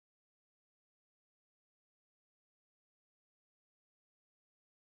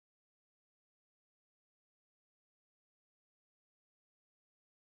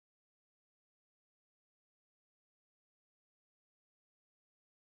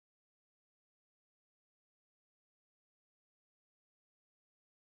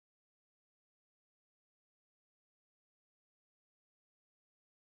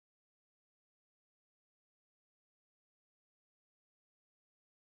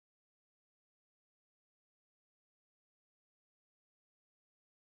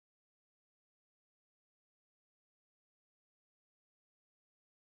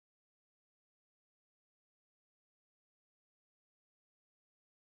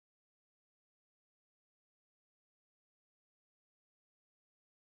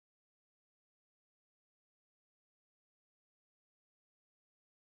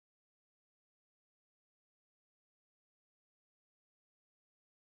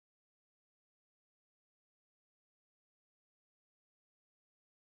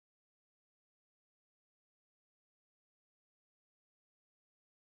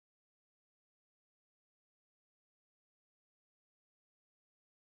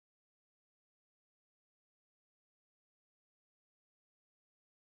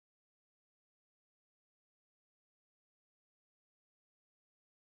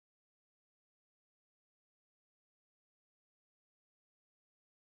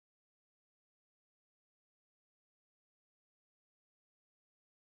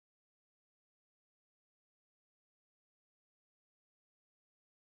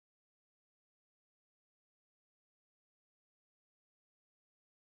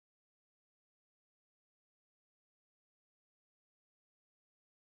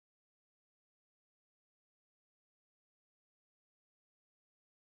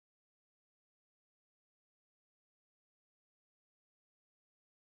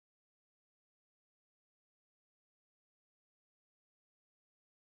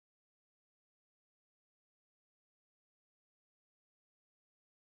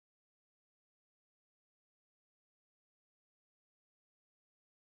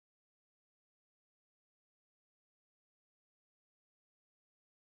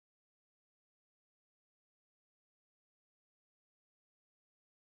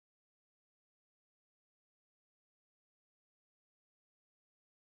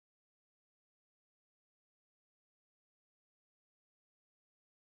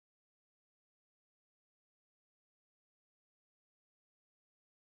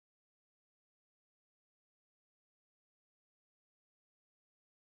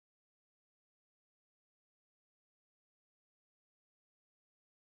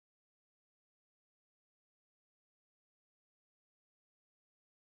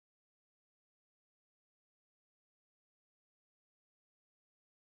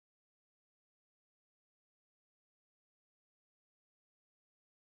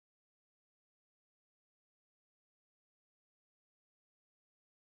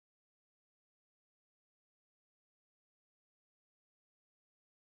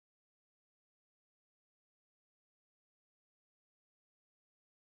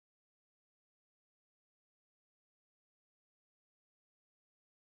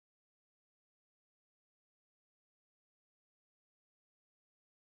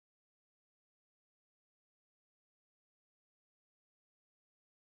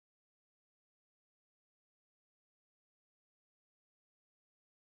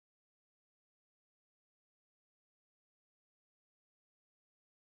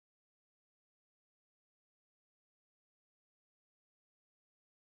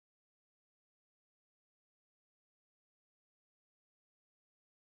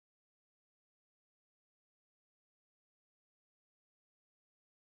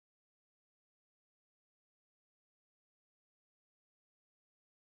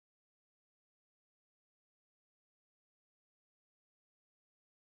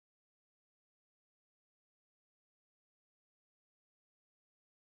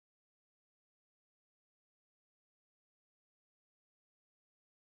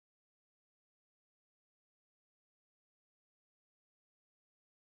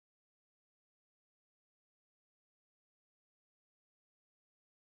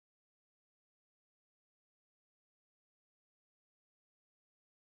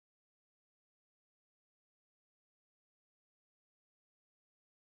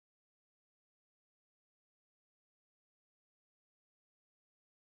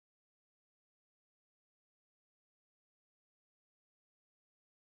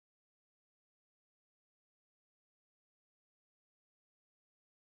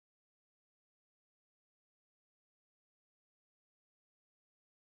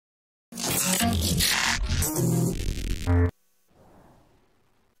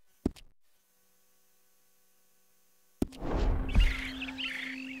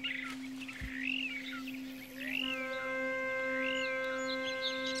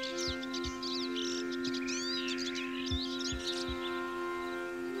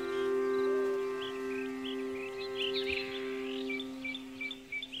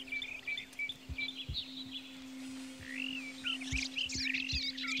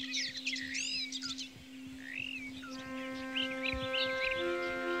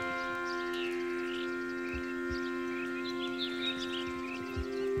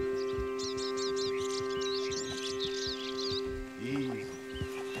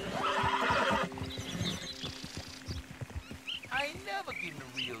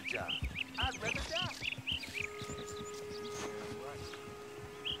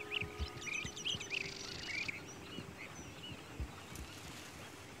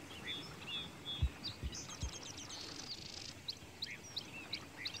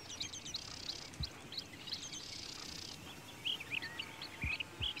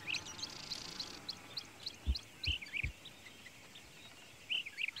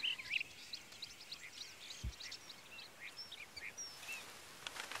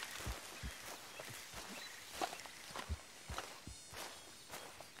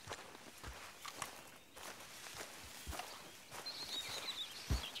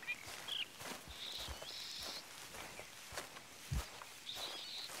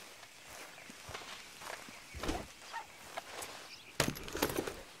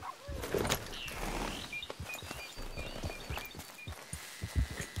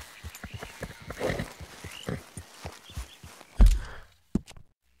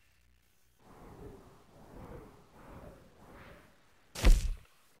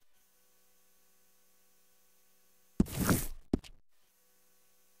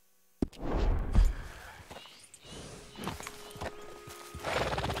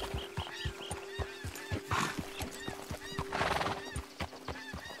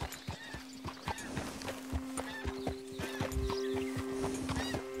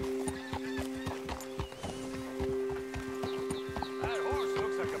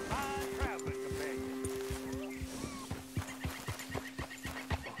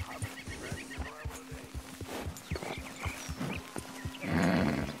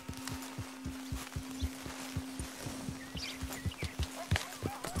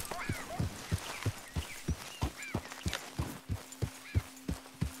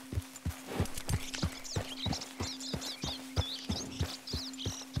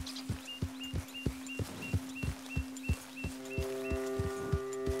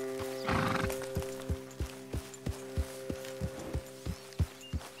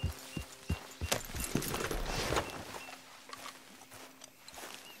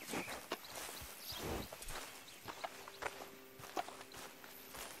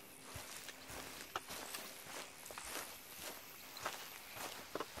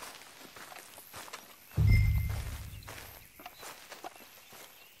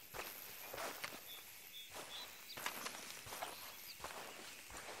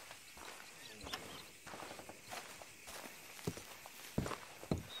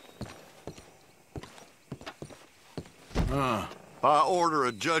By order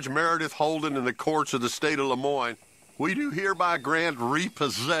of Judge Meredith Holden in the courts of the state of Lemoyne, we do hereby grant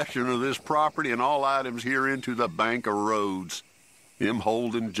repossession of this property and all items herein to the Bank of Rhodes. M.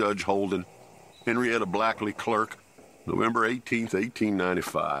 Holden, Judge Holden, Henrietta Blackley, Clerk, November 18th,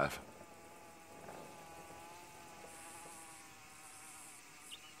 1895.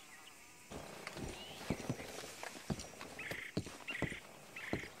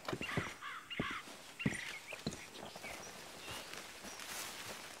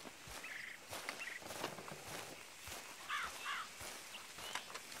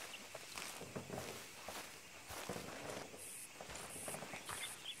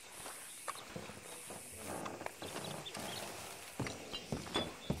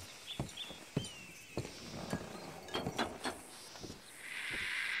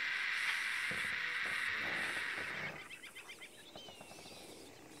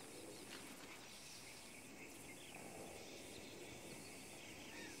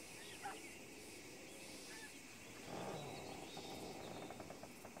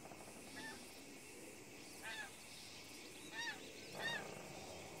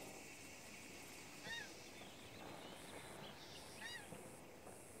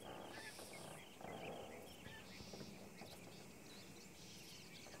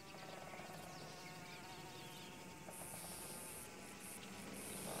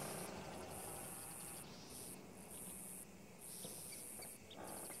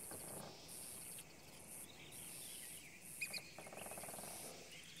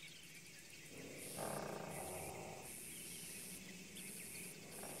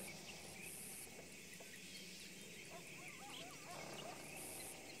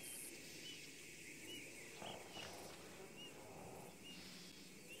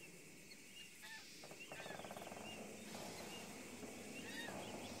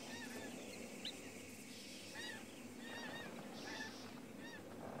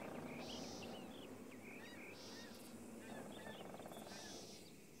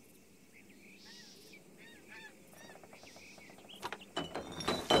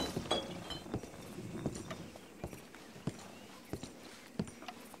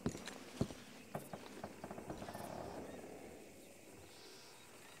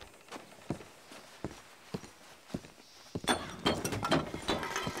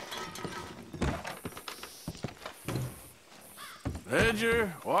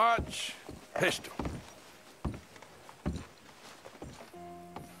 Ledger, watch, pistol.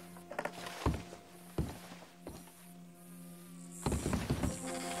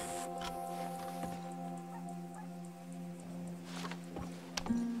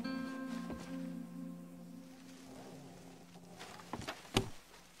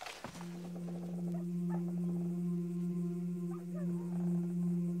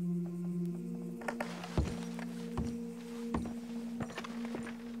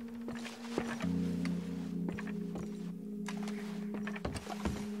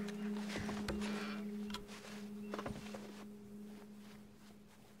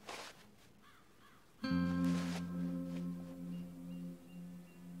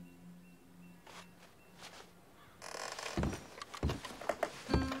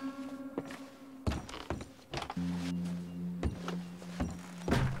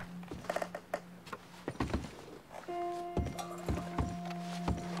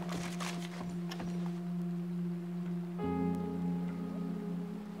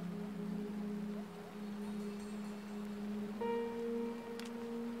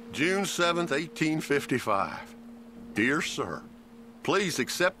 June 7th, 1855. Dear Sir, please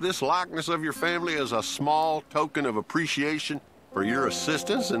accept this likeness of your family as a small token of appreciation for your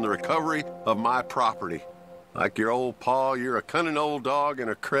assistance in the recovery of my property. Like your old pa, you're a cunning old dog and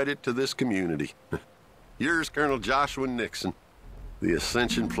a credit to this community. Yours, Colonel Joshua Nixon, the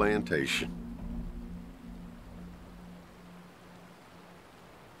Ascension Plantation.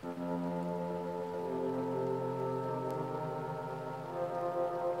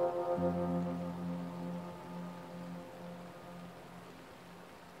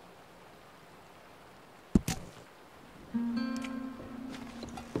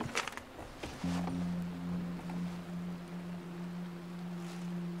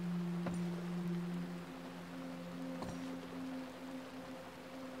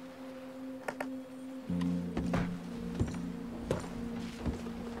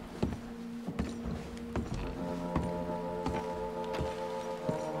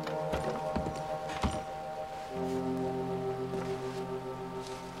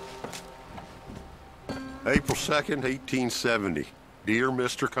 April 2nd, 1870. Dear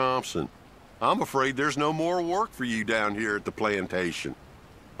Mr. Compson, I'm afraid there's no more work for you down here at the plantation.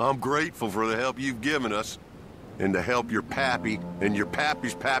 I'm grateful for the help you've given us, and to help your pappy and your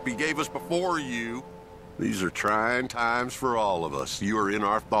pappy's pappy gave us before you. These are trying times for all of us. You are in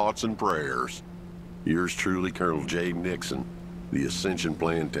our thoughts and prayers. Yours truly, Colonel J. Nixon, the Ascension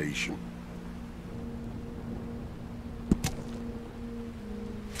Plantation.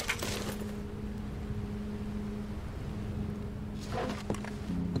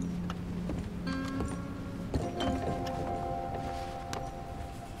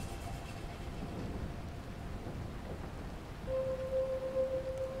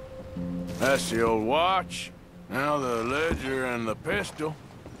 That's the old watch. Now the ledger and the pistol.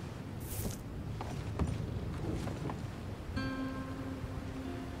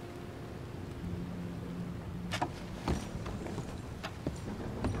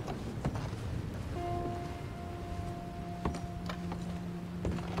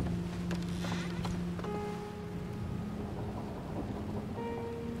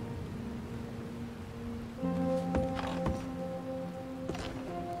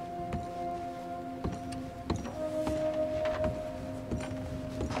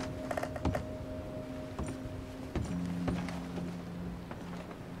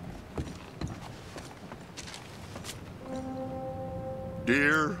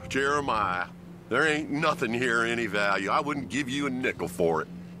 Dear Jeremiah, there ain't nothing here of any value. I wouldn't give you a nickel for it.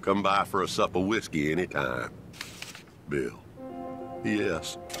 Come by for a sup of whiskey anytime. Bill.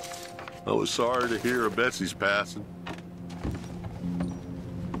 Yes. I was sorry to hear of Betsy's passing.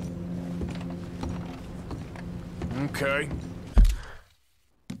 Okay.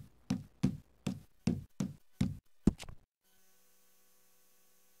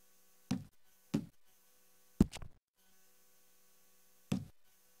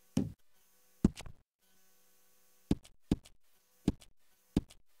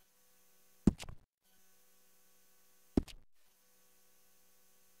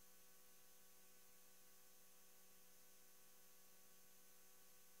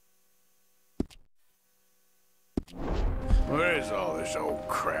 What is all this old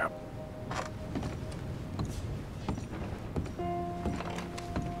crap?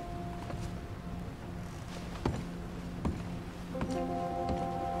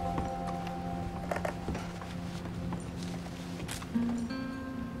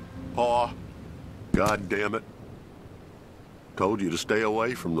 Pa, God damn it. Told you to stay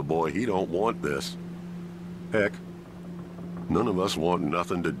away from the boy. He don't want this. Heck, none of us want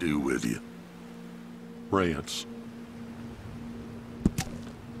nothing to do with you. Rance.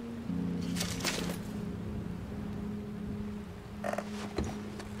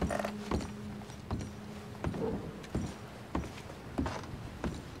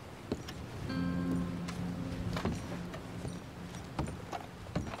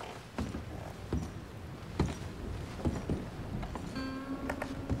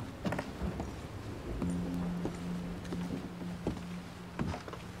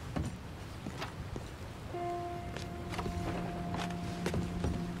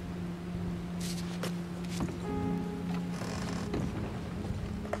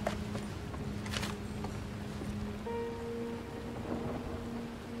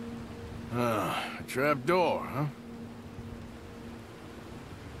 Trap door, huh?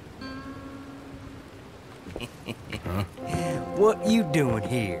 What you doing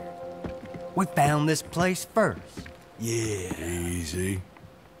here? We found this place first. Yeah. Easy.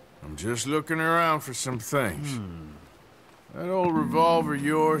 I'm just looking around for some things. That old revolver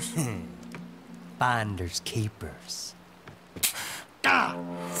yours? Finders keepers. Ah!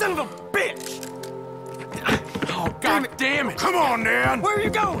 Son of a bitch! Oh, God damn it! Come on, Dan! Where are you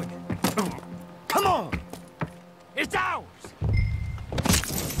going? Come on! It's ours!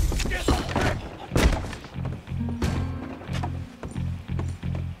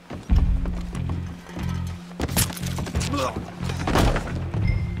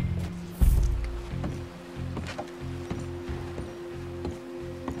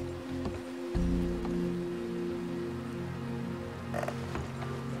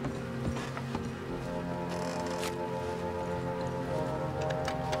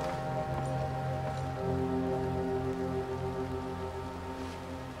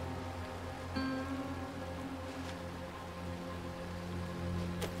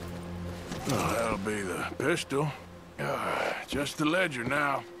 Oh, that'll be the pistol. Just the ledger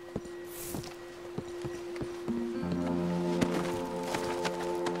now.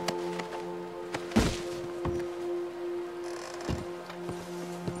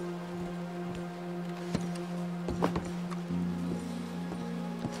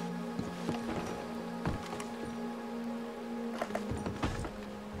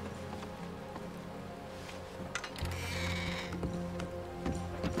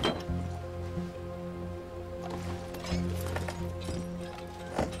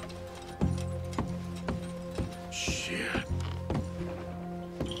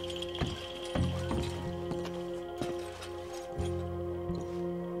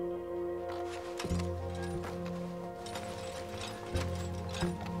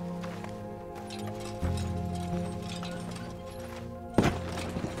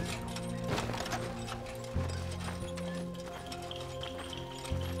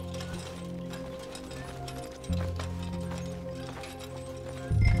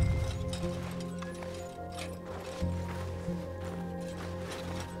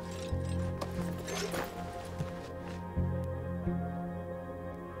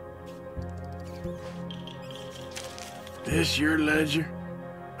 this your ledger?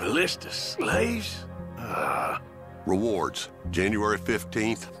 A list of slaves? Rewards. January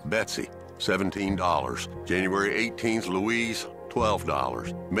 15th, Betsy, $17. January 18th, Louise,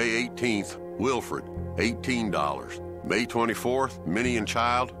 $12. May 18th, Wilfred, $18. May 24th, Minnie and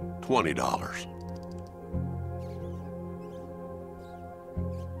Child, $20.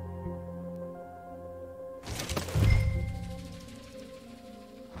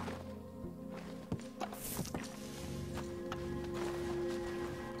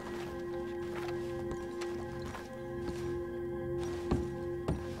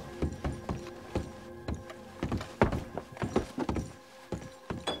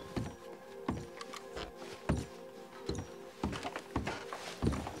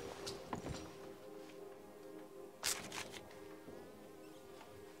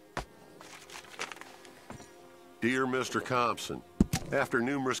 Dear Mr. Compson, after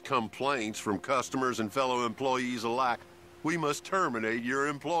numerous complaints from customers and fellow employees alike, we must terminate your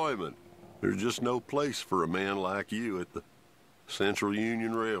employment. There's just no place for a man like you at the Central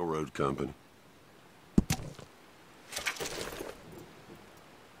Union Railroad Company.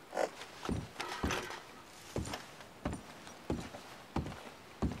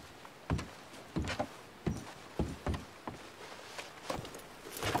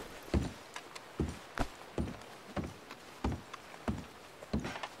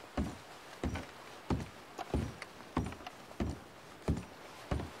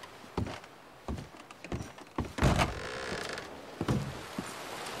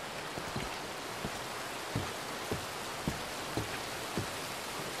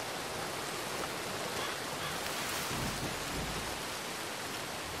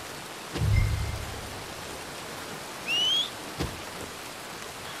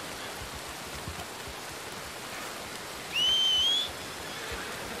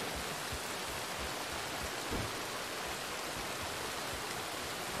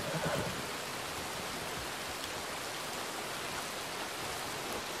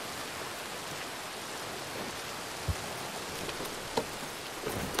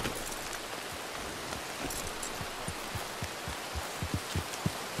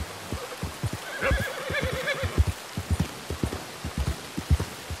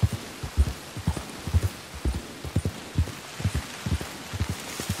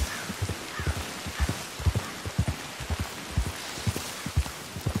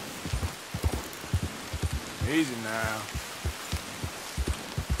 Easy now.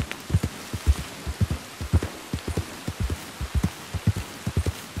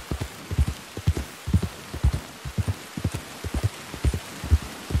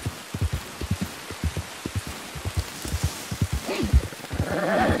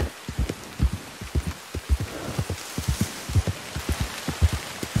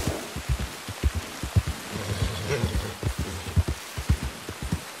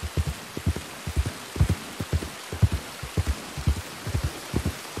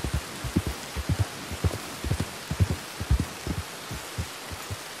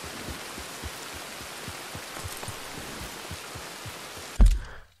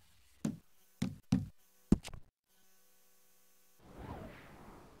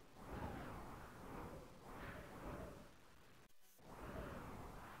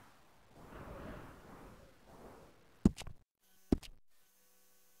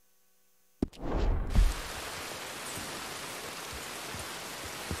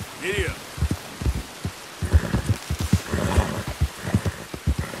 Giddy up.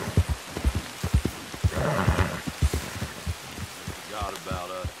 Forgot about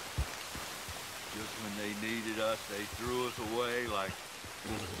us. Just when they needed us, they threw us away like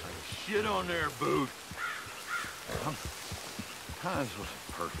shit on their boot. Times wasn't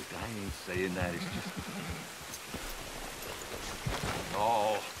perfect. I ain't saying that. It's just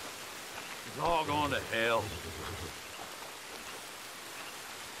it's all gone to hell.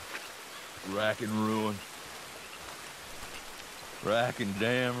 Rack and ruin. Rack and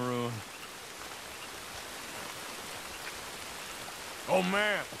damn ruin. Oh,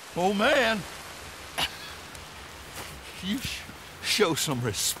 man. Oh, man! You show some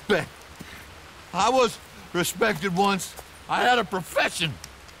respect. I was respected once. I had a profession.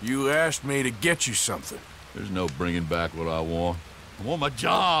 You asked me to get you something. There's no bringing back what I want. I want my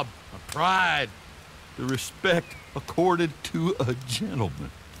job, my pride, the respect accorded to a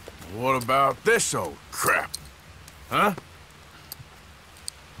gentleman. What about this old crap? Huh?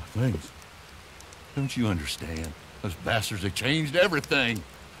 Things. Don't you understand? Those bastards, they changed everything.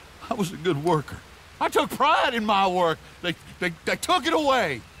 I was a good worker. I took pride in my work. They took it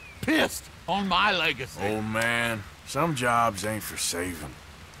away. Pissed on my legacy. Oh, man. Some jobs ain't for saving.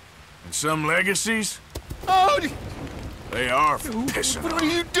 And some legacies? Oh, They are for pissing What off. are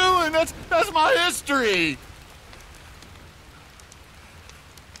you doing? That's my history!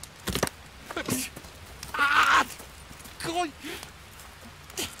 Ah! God.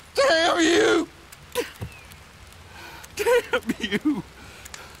 Damn you! Damn you!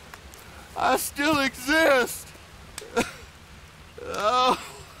 I still exist! Oh!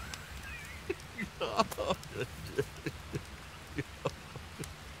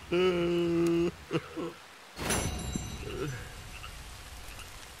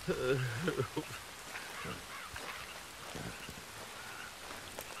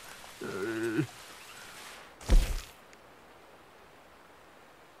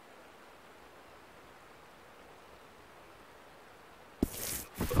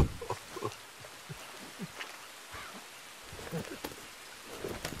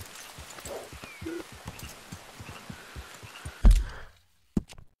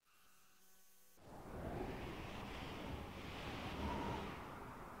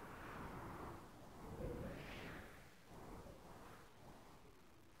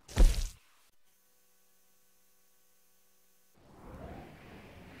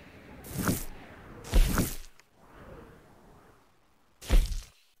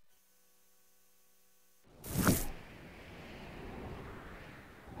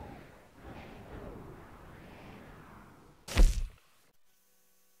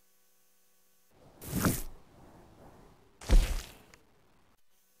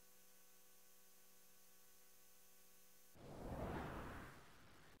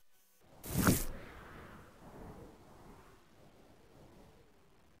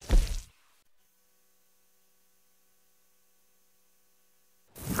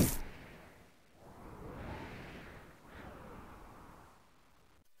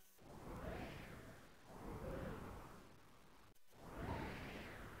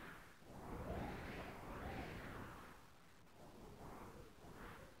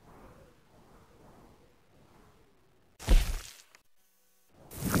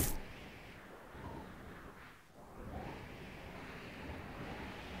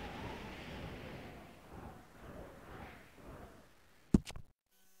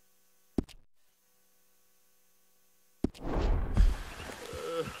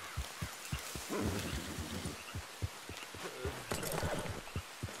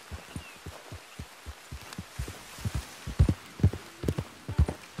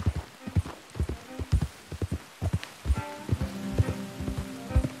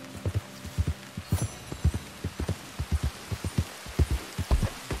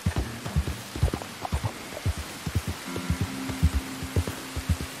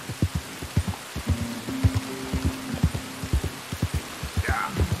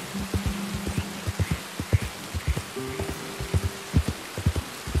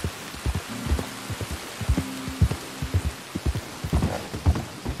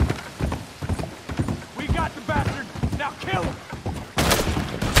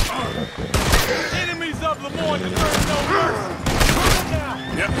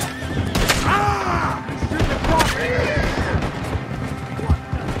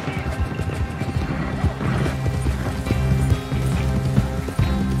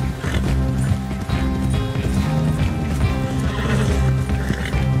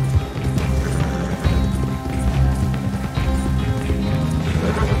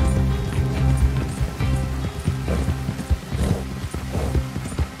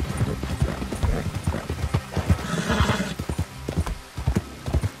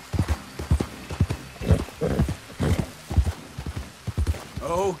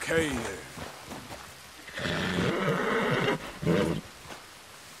 Okay there.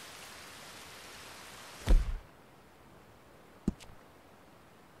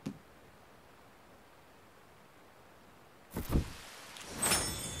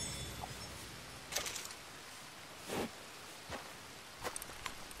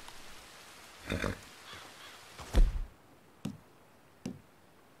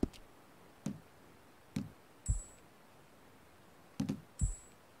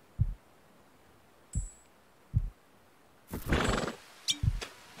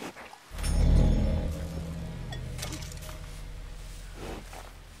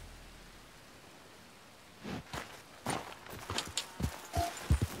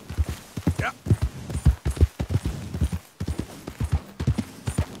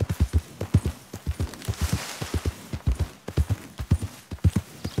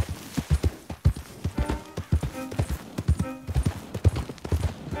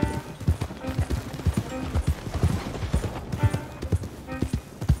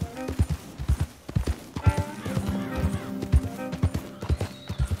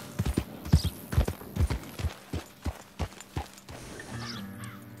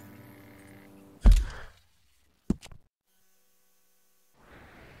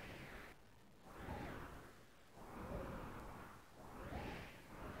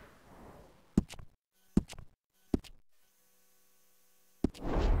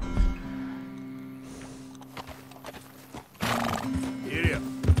 Giddy up.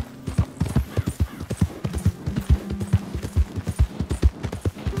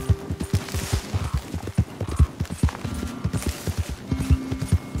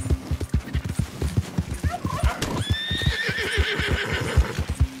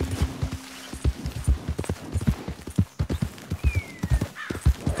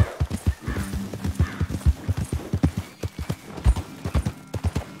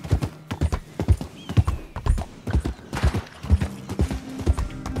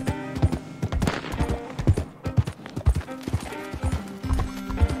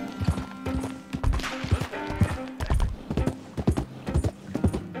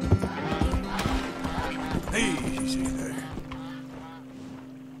 Easy there.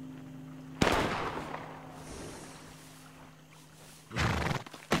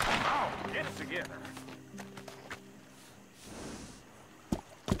 Oh, get it together.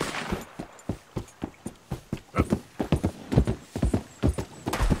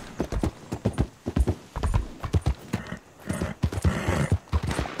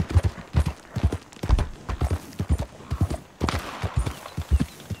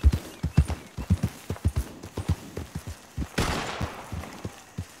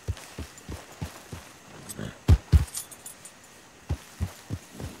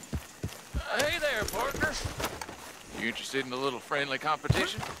 Hey there, partner. You interested in a little friendly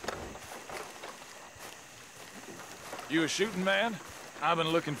competition? You a shooting man? I've been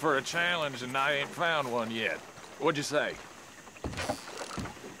looking for a challenge and I ain't found one yet. What'd you say?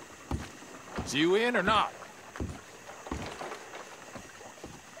 Is you in or not?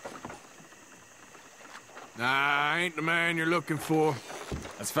 Nah, I ain't the man you're looking for.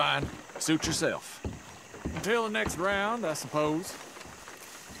 That's fine. Suit yourself. Until the next round, I suppose.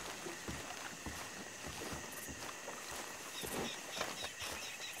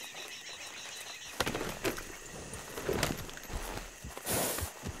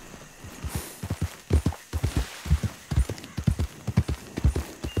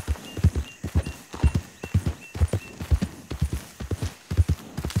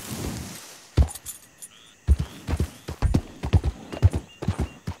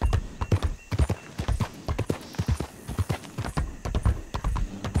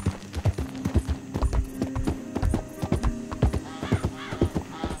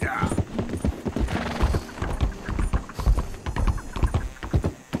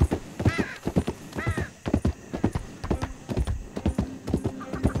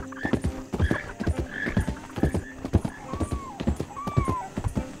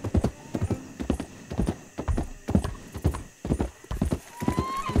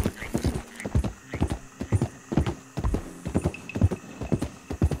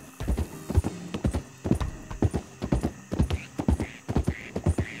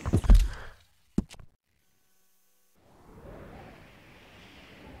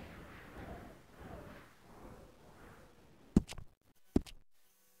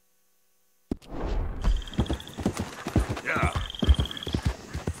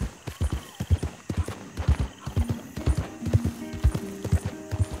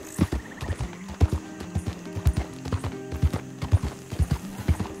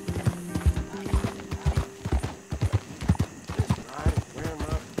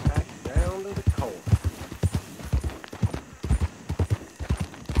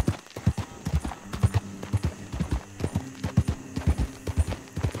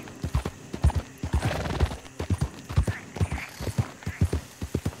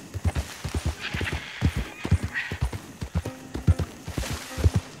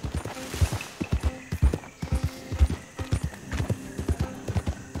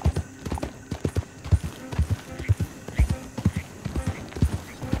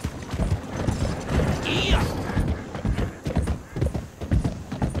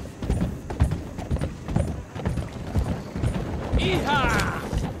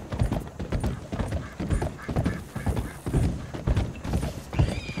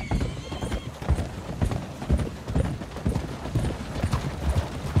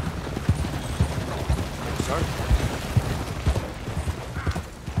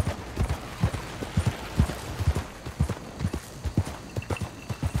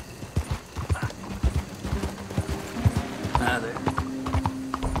 Hi there.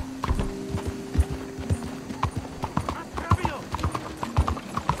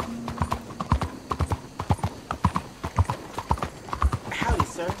 Howdy,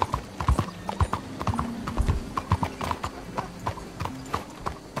 sir.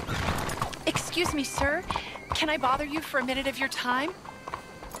 Excuse me, sir. Can I bother you for a minute of your time?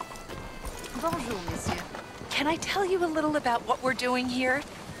 Bonjour, monsieur. can I tell you a little about what we're doing here?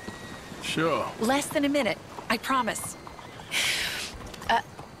 Sure. Less than a minute, I promise.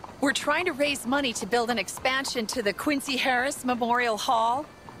 We're trying to raise money to build an expansion to the Quincy Harris Memorial Hall,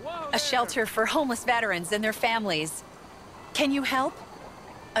 a shelter for homeless veterans and their families. Can you help?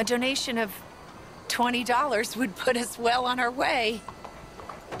 A donation of $20 would put us well on our way.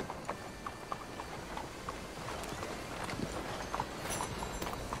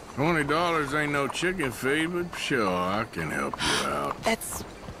 $20 ain't no chicken feed, but sure, I can help you out. That's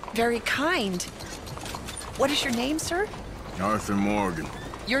very kind. What is your name, sir? Arthur Morgan.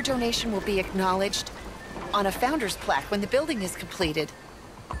 Your donation will be acknowledged on a founder's plaque when the building is completed.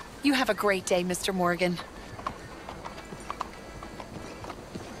 You have a great day, Mr. Morgan.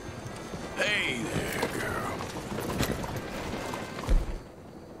 Hey there, girl.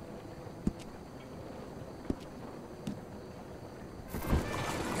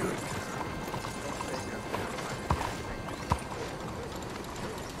 Good.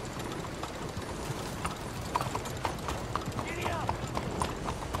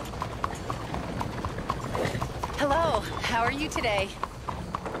 Hello, how are you today?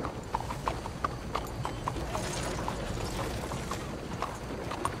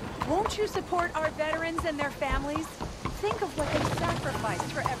 Won't you support our veterans and their families? Think of what they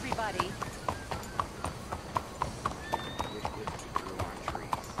sacrificed for everybody.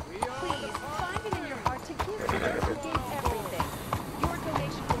 Please, find it in your heart to give to those who gave everything. Your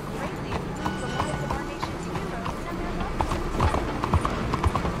donation will greatly improve the lives of our nation's heroes and their loved ones.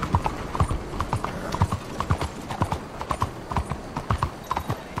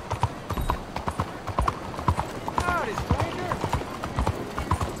 Howdy, stranger.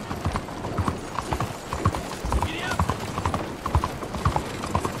 Giddy up.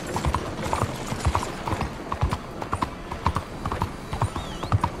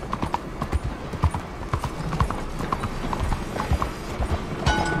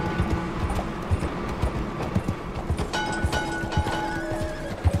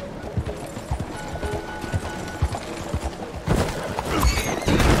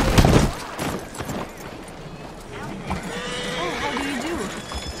 How do you do?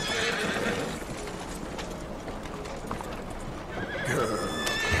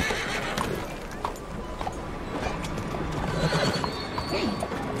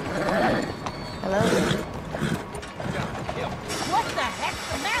 Hello? What the heck's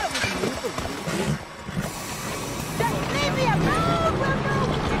the matter with you? Just leave me alone, will you?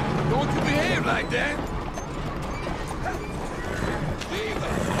 Don't you behave like that?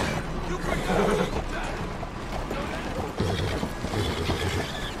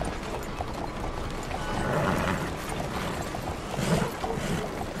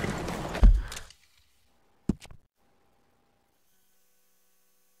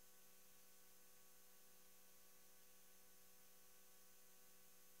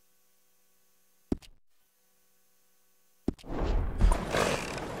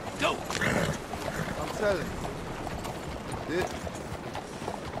 Go! I'm telling you.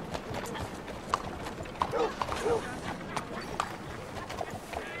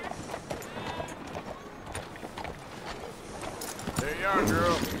 There you are,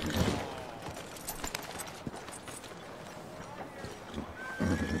 girl.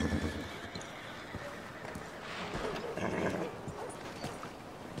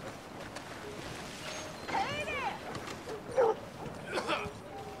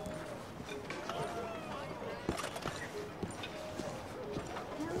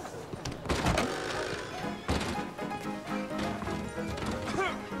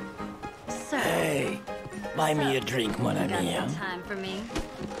 Hey, buy me a drink, mon Got ami. some time for me?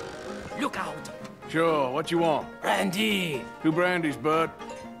 Look out. Sure, what you want? Randy. 2 brandies, bud.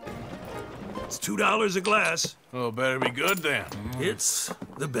 It's $2 a glass. Oh, better be good then. It's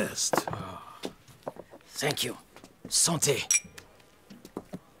the best. Thank you. Santé.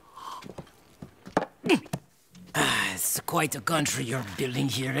 It's quite a country you're building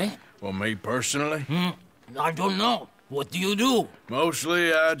here, eh? Well, me personally? I don't know. What do you do?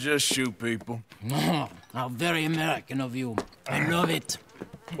 Mostly, I just shoot people. How very American of you. I love it.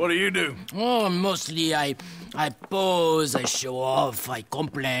 What do you do? Oh, mostly I pose, I show off, I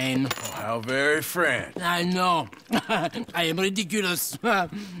complain. How very French. I know. I am ridiculous.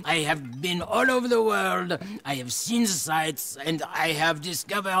 I have been all over the world. I have seen the sights, and I have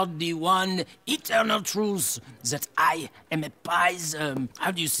discovered the one eternal truth that I am a pies,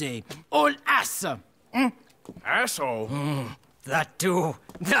 how do you say, all ass. Asshole. That too.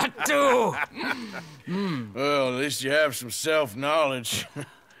 That too. Well, at least you have some self-knowledge.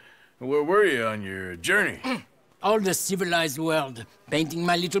 Where were you on your journey? All the civilized world. Painting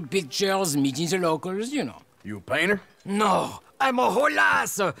my little pictures, meeting the locals, you know. You a painter? No, I'm a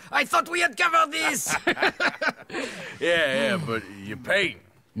holas. I thought we had covered this. Yeah, but you paint.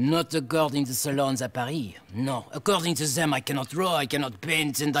 Not according to salons at Paris. No, according to them, I cannot draw, I cannot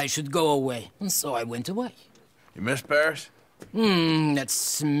paint, and I should go away. And so I went away. You miss Paris? That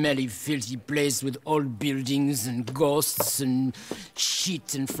smelly, filthy place with old buildings and ghosts and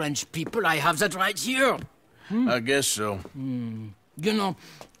shit and French people. I have that right here. I guess so. You know,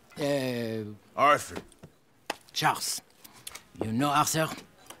 Arthur. Charles. You know, Arthur?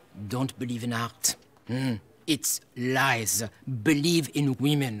 Don't believe in art. It's lies. Believe in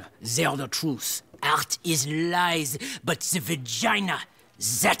women. They're the truth. Art is lies, but the vagina,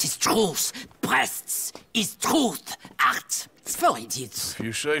 that is truth. Breasts is truth. Art, it's for idiots. If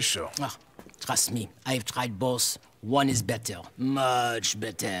you say so. Ah, trust me, I've tried both. One is better. Much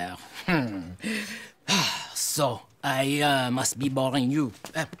better. So, I must be boring you.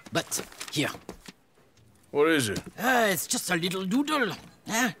 But, here. What is it? It's just a little doodle.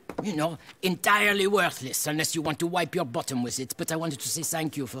 You know, entirely worthless unless you want to wipe your bottom with it. But I wanted to say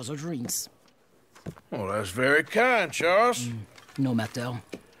thank you for the drinks. Well, that's very kind, Charles. No matter.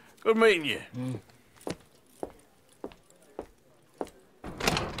 Good meeting you.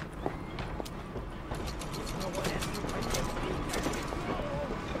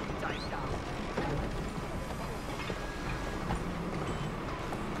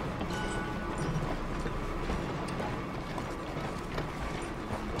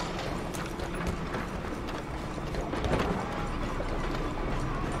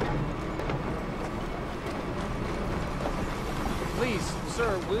 Please,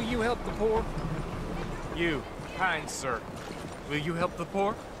 sir, will you help the poor? You, kind sir, will you help the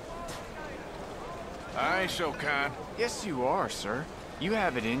poor? I ain't so kind. Yes, you are, sir. You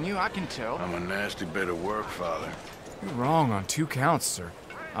have it in you, I can tell. I'm a nasty bit of work, Father. You're wrong on 2 counts, sir.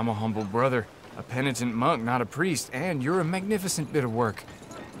 I'm a humble brother, a penitent monk, not a priest, and you're a magnificent bit of work.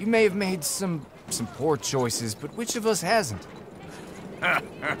 You may have made some poor choices, but which of us hasn't?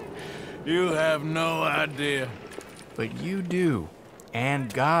 You have no idea. But you do.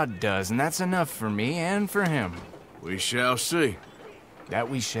 And God does, and that's enough for me and for him. We shall see. That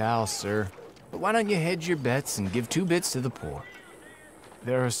we shall, sir. But why don't you hedge your bets and give 2 bits to the poor?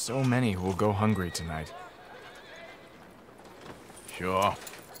 There are so many who will go hungry tonight. Sure.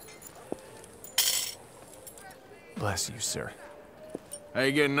 Bless you, sir. How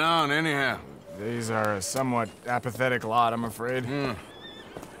you getting on, anyhow? These are a somewhat apathetic lot, I'm afraid.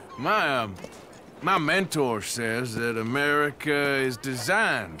 My mentor says that America is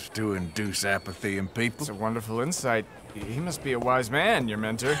designed to induce apathy in people. It's a wonderful insight. He must be a wise man, your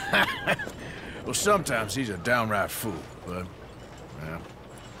mentor. Well, sometimes he's a downright fool, but, well,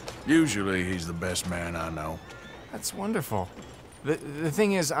 usually he's the best man I know. That's wonderful. The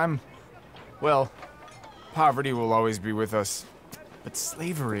thing is, well, poverty will always be with us. But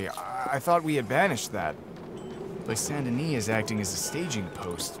slavery, I thought we had banished that. Like Saint Denis is acting as a staging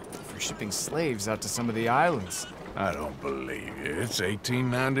post for shipping slaves out to some of the islands. I don't believe you. It's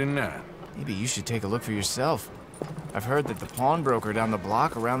 1899. Maybe you should take a look for yourself. I've heard that the pawnbroker down the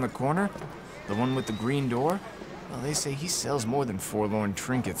block around the corner, the one with the green door, well, they say he sells more than forlorn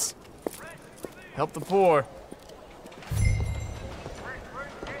trinkets. Help the poor.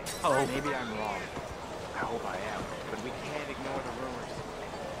 Oh, maybe I'm wrong. I hope I am, but we can't ignore the rumors.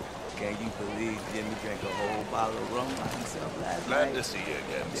 Can you believe Jimmy drank a whole bottle of rum by himself last Glad night? to see you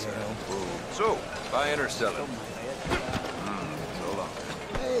again, sir. Damn fool. So, buying or selling? So long.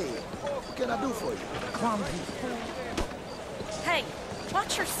 Hey, what can I do for you? Clumsy fool. Hey,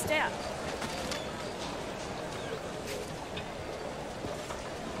 watch your step.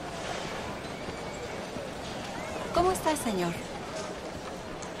 ¿Cómo está, señor?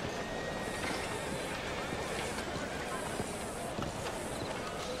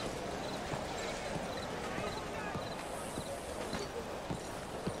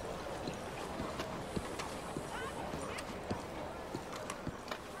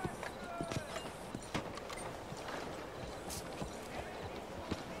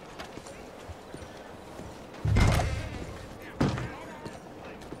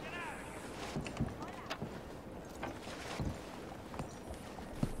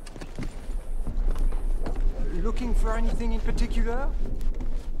 Looking for anything in particular?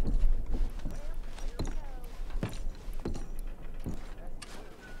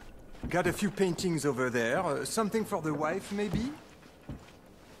 Got a few paintings over there. Something for the wife, maybe?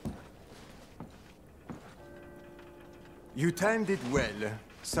 You timed it well.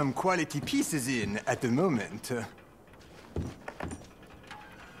 Some quality pieces in at the moment.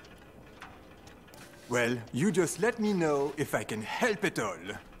 Well, you just let me know if I can help at all.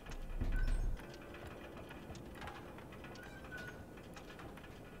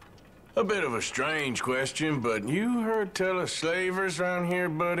 A bit of a strange question, but you heard tell of slavers around here,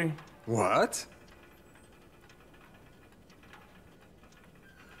 buddy? What?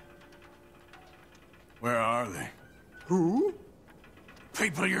 Where are they? Who?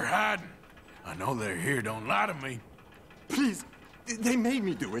 People you're hiding. I know they're here, don't lie to me. Please, they made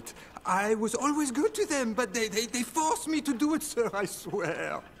me do it. I was always good to them, but they forced me to do it, sir, I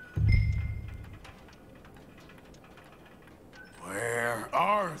swear. Where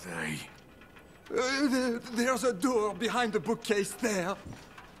are they? There's a door behind the bookcase there.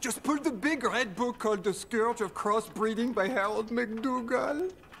 Just pull the big red book called The Scourge of Crossbreeding by Harold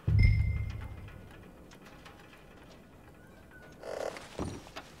McDougall.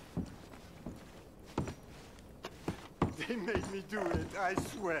 They made me do it, I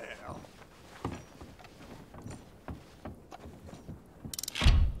swear.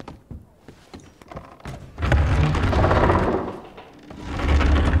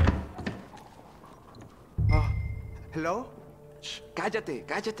 ¿Hello? Shh, cállate,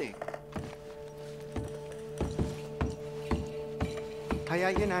 cállate. ¿Hay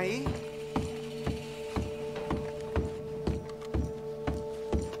alguien ahí?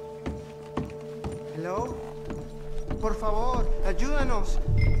 Hello? Por favor, ayúdanos.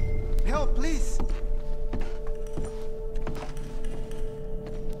 Help, please.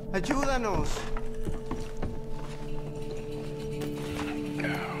 Ayúdanos.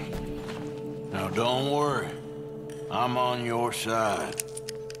 Now don't worry. I'm on your side.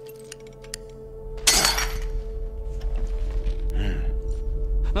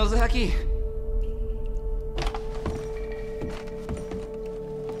 Nos deja aquí.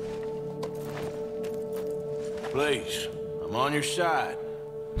 Please, I'm on your side.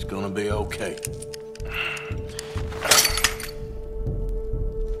 It's gonna be okay.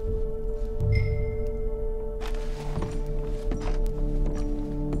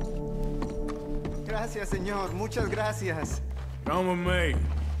 Gracias, señor. Muchas gracias. Come with me.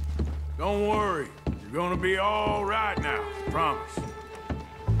 Don't worry. You're gonna be all right now. Promise.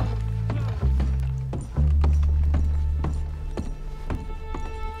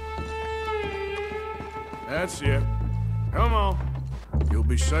 That's it. Come on. You'll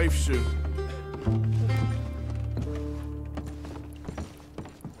be safe soon.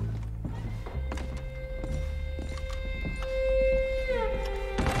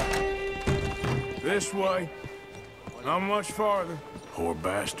 This way. Not much farther. Poor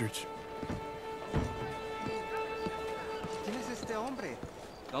bastards. ¿Quién es este hombre?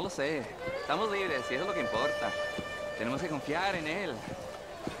 No lo sé. Estamos libres y eso es lo que importa. Tenemos que confiar en él.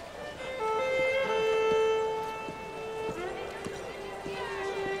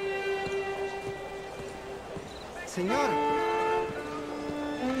 Señor.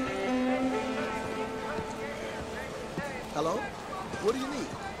 Hello? What do you need?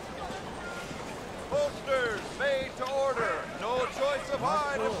 Posters made to order. No choice of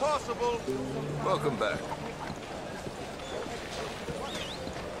hide impossible. Welcome back.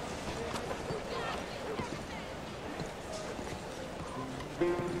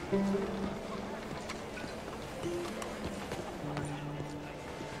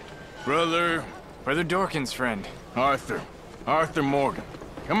 Brother Dorkin's friend. Arthur Morgan.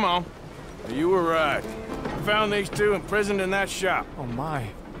 Come on. You were right. I found these two imprisoned in that shop. Oh my.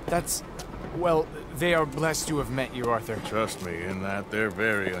 That's... well, they are blessed to have met you, Arthur. Trust me, in that they're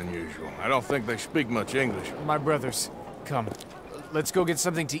very unusual. I don't think they speak much English. My brothers, come. Let's go get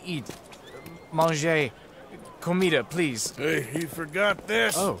something to eat. Manger. Comida, please. Hey, you forgot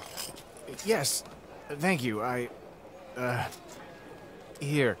this? Oh. Yes. Thank you.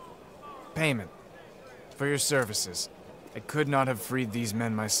 Here. Payment. For your services. I could not have freed these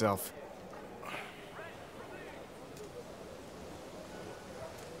men myself.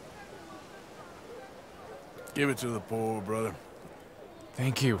 Give it to the poor, brother.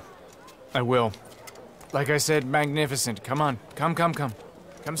 Thank you. I will. Like I said, magnificent. Come on. Come.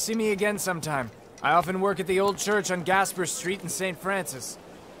 Come see me again sometime. I often work at the old church on Gasper Street in St. Francis.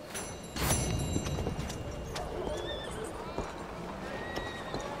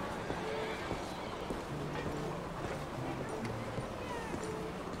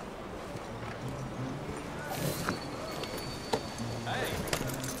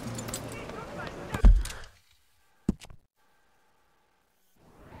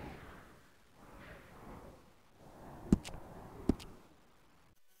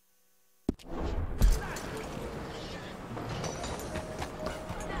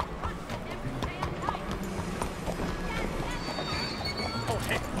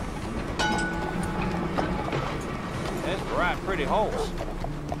 Pretty holes.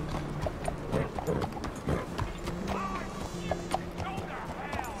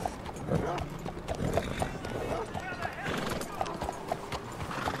 Well,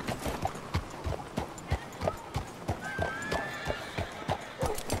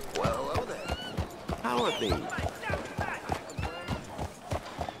 hello there. How are things?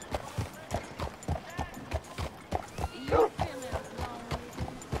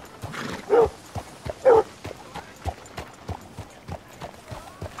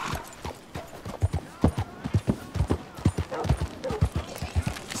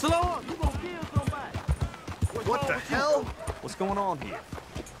 What the hell? What's going on here?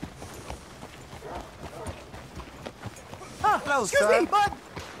 Hello, Excuse sir. me, bud!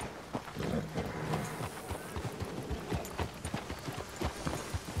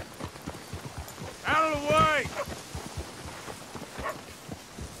 Out of the way!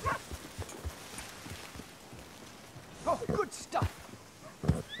 Oh, good stuff.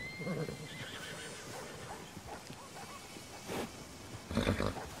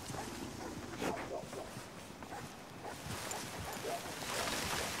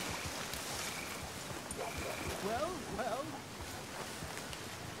 Well, well.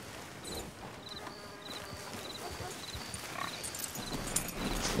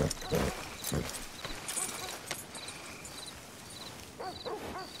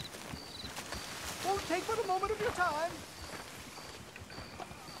 Won't take but a moment of your time.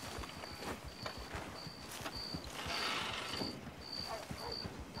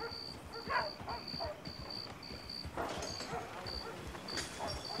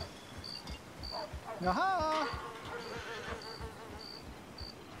 Aha!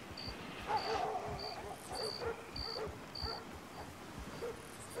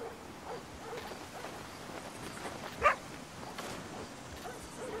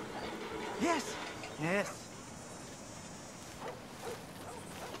 Yes, yes.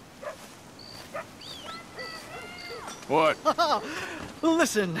 What?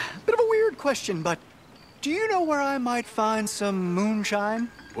 Listen, bit of a weird question, but do you know where I might find some moonshine?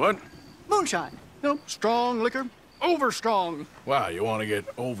 What? Moonshine. You know, strong liquor. Over strong. Wow, you want to get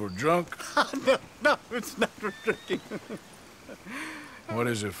over drunk? No, it's not for drinking. What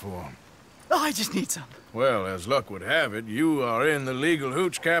is it for? Oh, I just need some. Well, as luck would have it, you are in the legal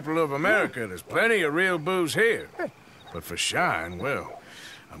hooch capital of America. There's plenty of real booze here. But for shine, well,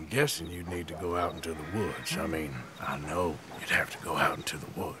 I'm guessing you'd need to go out into the woods. I mean, I know you'd have to go out into the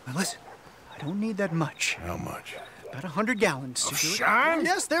woods. Now listen, I don't need that much. How much? About 100 gallons to Of do it. shine?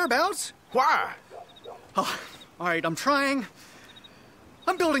 Yes, thereabouts. Why? Oh, all right, I'm trying.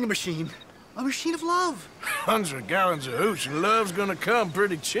 I'm building a machine. A machine of love. 100 gallons of hooch and love's gonna come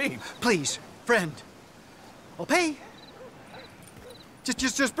pretty cheap. Please, friend. I'll pay.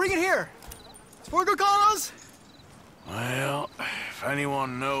 Just bring it here. It's for a good cause. Well, if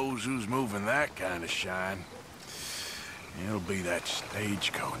anyone knows who's moving that kind of shine, it'll be that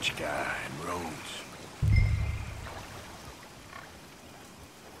stagecoach guy in Rhodes.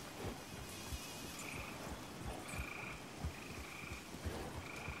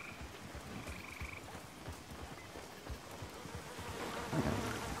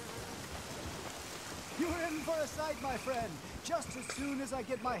 You're in for a sight, my friend. Just as soon as I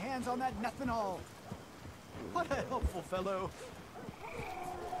get my hands on that methanol. What a helpful fellow.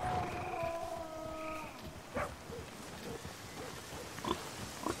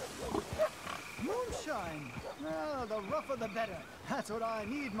 Moonshine. Ah, the rougher the better. That's what I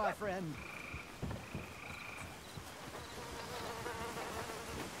need, my friend.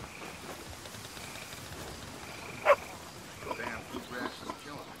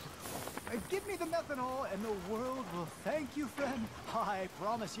 Give me the methanol and the world will thank you, friend. I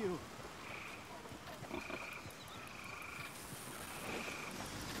promise you.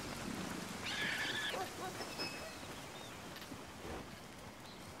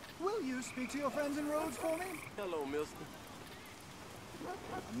 Will you speak to your friends in Rhodes for me? Hello, mister.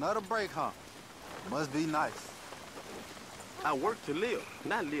 Another break, huh? Must be nice. I work to live,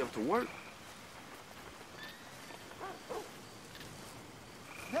 not live to work.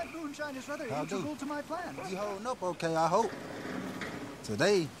 That moonshine is rather How do? integral to my plans. You holding up okay, I hope.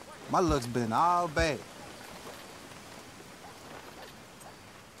 Today, my luck's been all bad.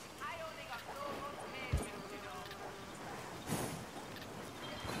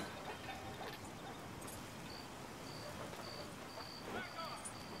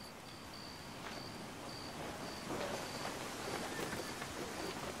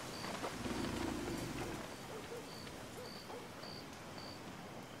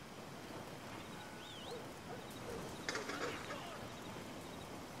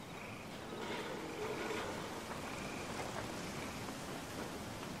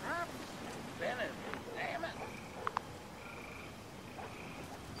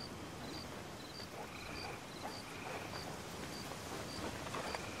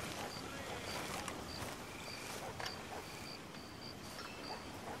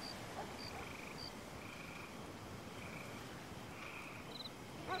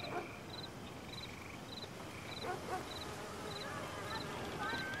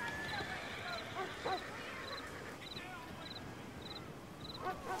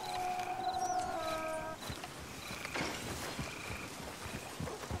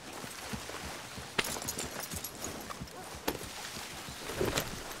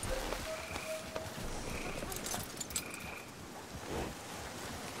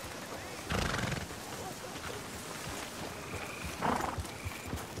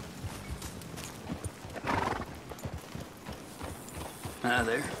 Hi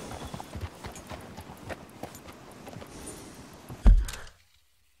there.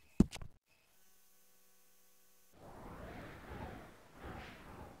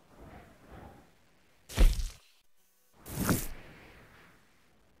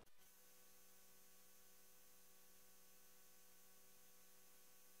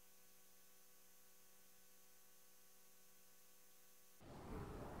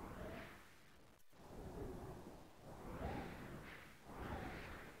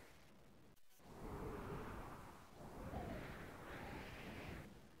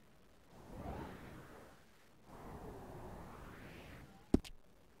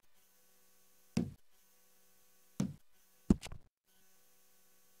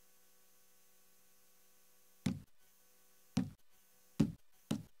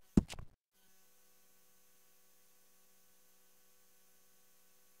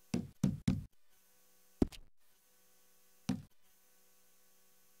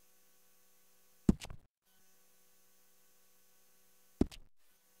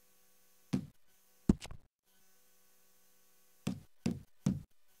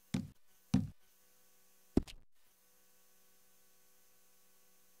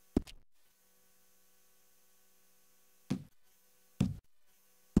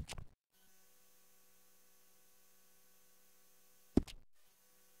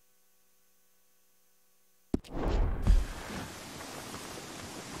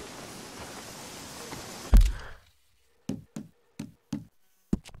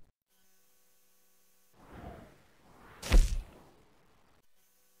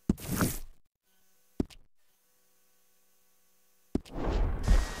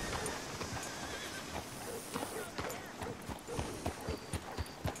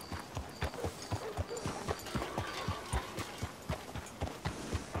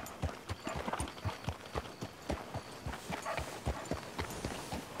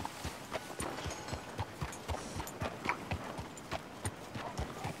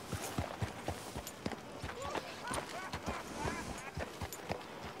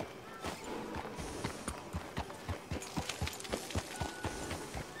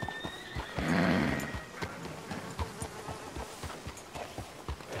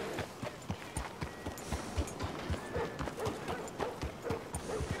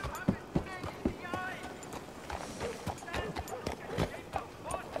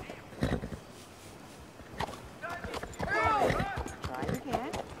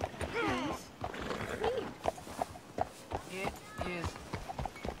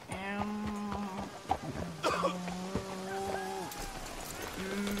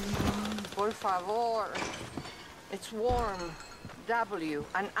 Por favor. It's warm. W,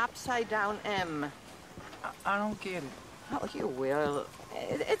 an upside-down M. I don't get it. Oh, you will.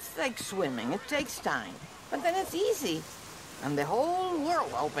 It's like swimming. It takes time. But then it's easy. And the whole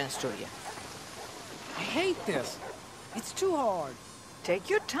world opens to you. I hate this. It's too hard. Take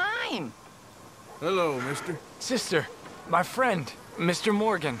your time. Hello, mister. Sister, my friend, Mr.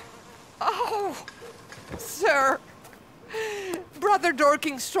 Morgan. Oh, sir. Brother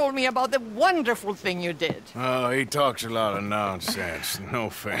Dorkins told me about the wonderful thing you did. Oh, he talks a lot of nonsense. No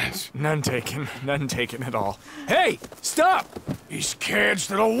offense. None taken at all. Hey, stop! These kids,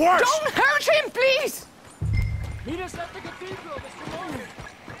 they're the worst! Don't hurt him, please! Meet us at the cathedral, Mr. Morgan.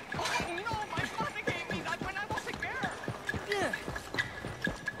 Oh, no, my father gave me that when I was a girl. Yeah.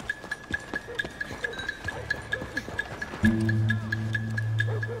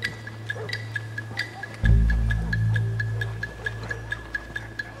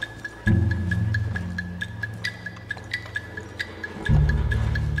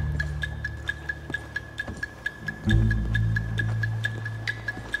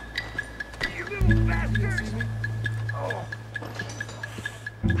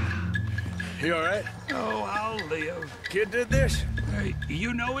 You all right? Oh, I'll live. Kid did this?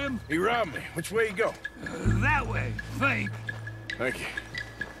 You know him? He robbed me. Which way you go? That way, think. Thank you.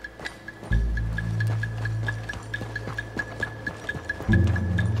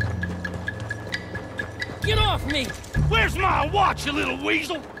 Get off me! Where's my watch, you little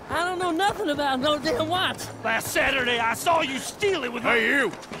weasel? I don't know nothing about no damn watch. Last Saturday, I saw you steal it with Hey, you!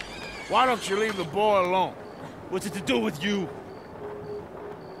 Why don't you leave the boy alone? What's it to do with you?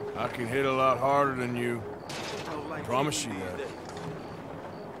 I can hit a lot harder than you. I promise you that.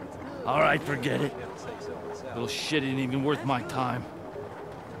 All right, forget it. Little shit ain't even worth my time.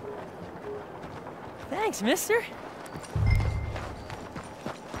 Thanks, mister.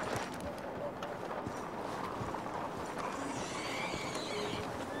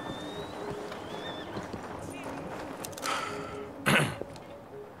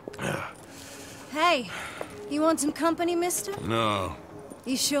 Hey, you want some company, mister? No.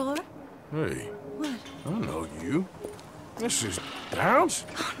 You sure? Hey. What? I know you. This is Downs?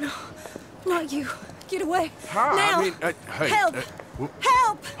 Oh, no. Not you. Get away. How? Now. I mean, hey. Help!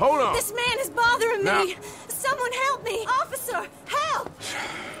 Help! Hold on. This man is bothering Now. me. Someone help me. Officer, help!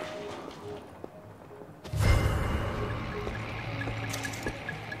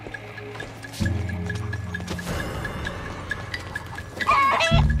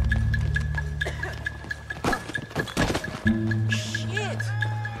 Shit!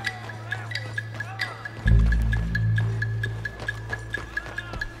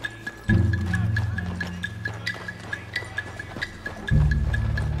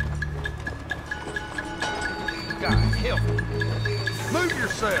 God, help! Move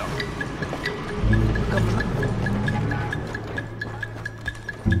yourself!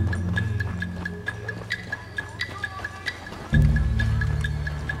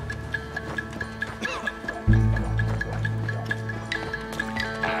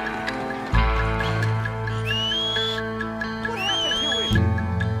 What happened to him?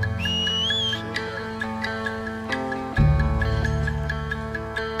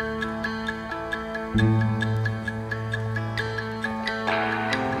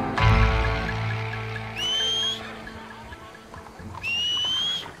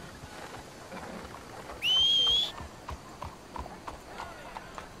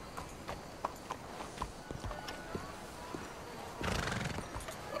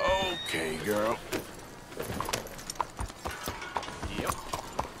 Okay, girl. Yep.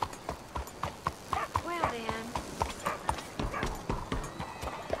 Well, then.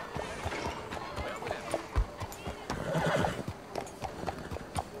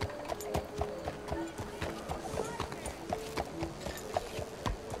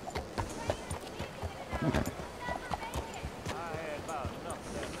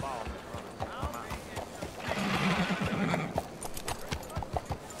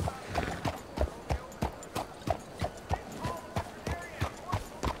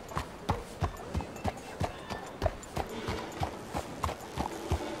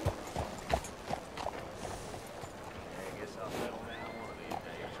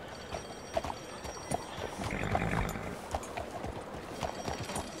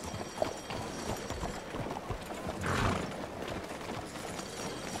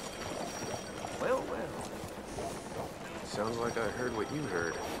 Well, well. Sounds like I heard what you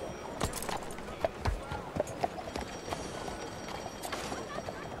heard.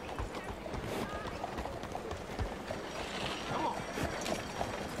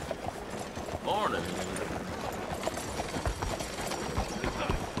 Morning.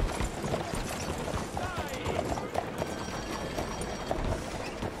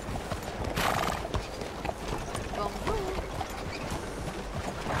 Boom, boom.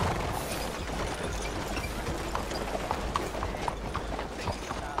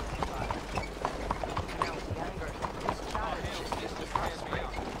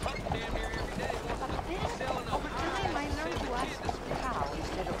 Over time, I learned to ask how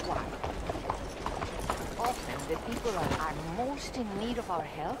instead of why. Often, the people that are most in need of our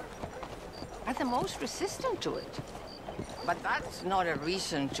help are the most resistant to it. But that's not a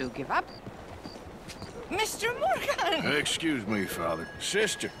reason to give up. Mr. Morgan! Excuse me, Father.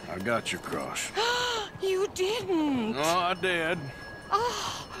 Sister, I got your cross. You didn't! Oh, I did.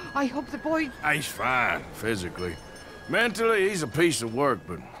 Oh, I hope the boy... He's fine, physically. Mentally, he's a piece of work,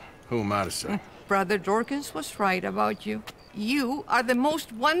 but who am I to say? Brother Dorkins was right about you. You are the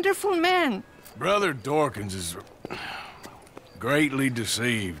most wonderful man. Brother Dorkins is greatly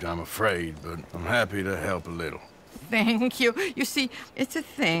deceived, I'm afraid, but I'm happy to help a little. Thank you. You see, it's a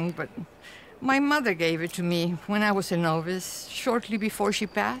thing, but my mother gave it to me when I was a novice, shortly before she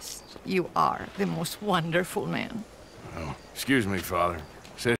passed. You are the most wonderful man. Oh, excuse me, Father.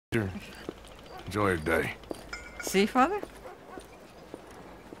 Sister, enjoy your day. See, Father?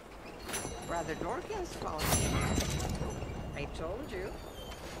 Brother Dorkins found me. I told you.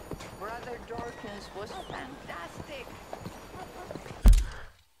 Brother Dorkins was fantastic.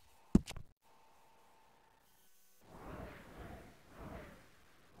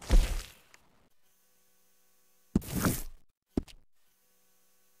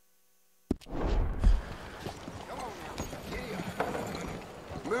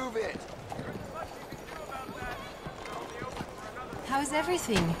 Move it. How's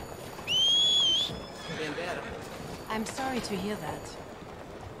everything? Been better. I'm sorry to hear that.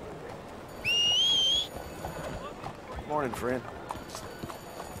 Morning, friend.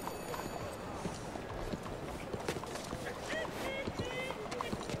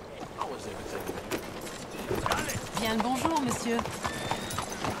 How was everything? Bien le bonjour, monsieur.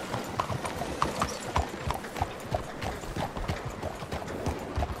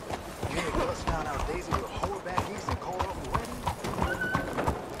 Us found out Daisy would hold her back east and call off the wedding.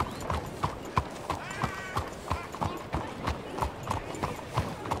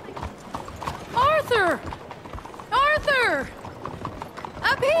 Arthur! Arthur!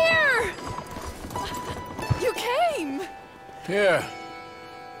 Up here! You came! Yeah,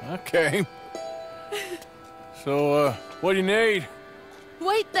 I came. So, what do you need?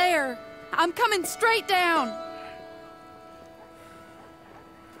 Wait there! I'm coming straight down!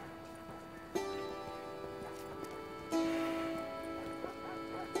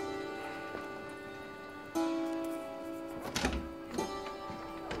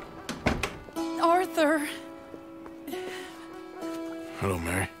 Arthur, Hello,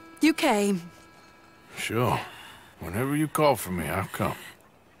 Mary. you came. Sure. Whenever you call for me, I'll come.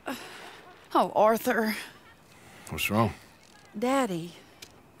 Oh, Arthur. What's wrong? Daddy.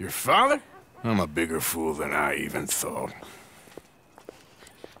 Your father? I'm a bigger fool than I even thought.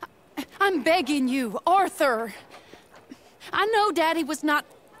 I'm begging you, Arthur. I know Daddy was not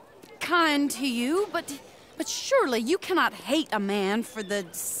kind to you, but surely you cannot hate a man for the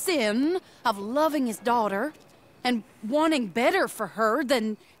sin of loving his daughter and wanting better for her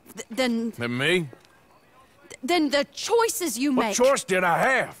than Than me? than the choices you What make. choice did I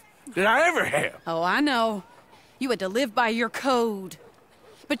have? Did I ever have? Oh, I know. You had to live by your code.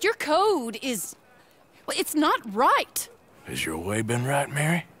 But your code is... well, it's not right. Has your way been right,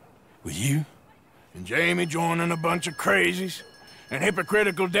 Mary? With you? And Jamie joining a bunch of crazies? And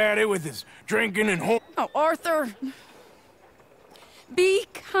hypocritical daddy with his drinking and whore... Oh, Arthur. Be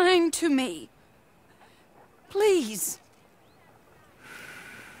kind to me. Please.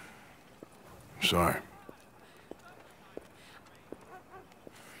 Sorry.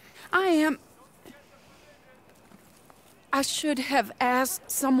 I should have asked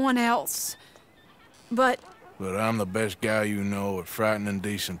someone else. But... But I'm the best guy you know at frightening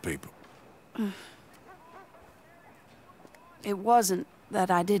decent people. It wasn't that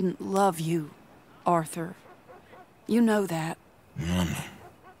I didn't love you, Arthur. You know that.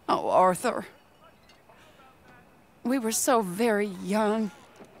 Oh, Arthur. We were so very young.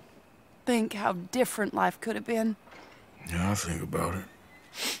 Think how different life could have been. Yeah, I think about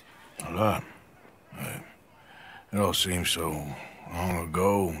it. A lot. It all seems so long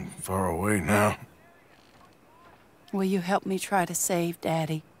ago and far away now. Will you help me try to save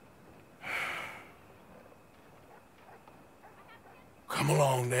Daddy? Come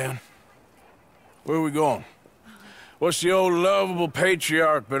along, Dan. Where are we going? What's the old lovable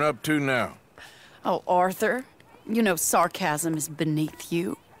patriarch been up to now? Oh, Arthur, you know sarcasm is beneath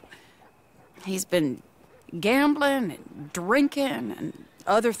you. He's been gambling and drinking and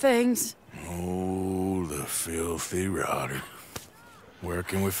other things. Oh, the filthy rotter. Where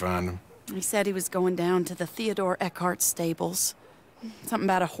can we find him? He said he was going down to the Theodore Eckhart stables. Something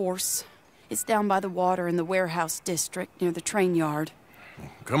about a horse. It's down by the water in the warehouse district near the train yard.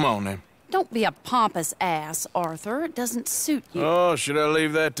 Come on, then. Don't be a pompous ass, Arthur. It doesn't suit you. Oh, should I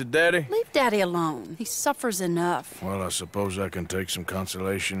leave that to Daddy? Leave Daddy alone. He suffers enough. Well, I suppose I can take some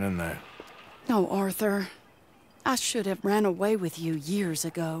consolation in that. No, Arthur. I should have ran away with you years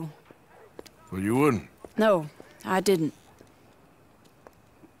ago. Well, you wouldn't. No, I didn't.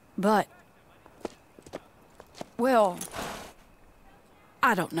 But... well...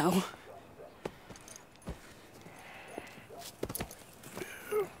 I don't know.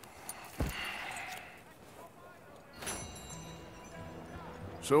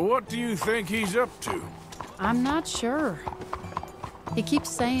 So what do you think he's up to? I'm not sure. He keeps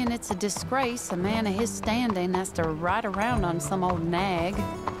saying it's a disgrace a man of his standing has to ride around on some old nag.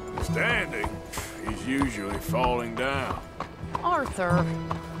 Standing? He's usually falling down. Arthur.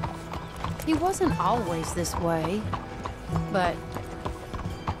 He wasn't always this way, but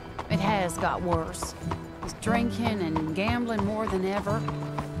it has got worse. He's drinking and gambling more than ever,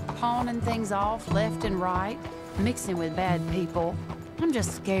 pawning things off left and right, mixing with bad people. I'm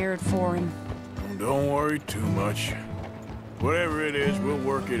just scared for him. Don't worry too much. Whatever it is, we'll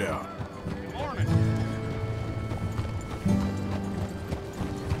work it out. Good morning.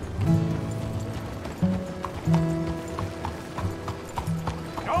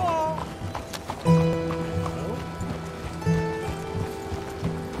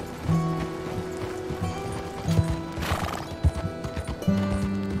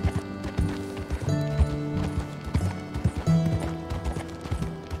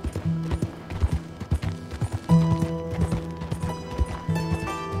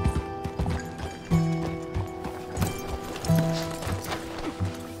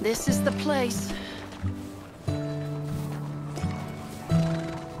 This is the place.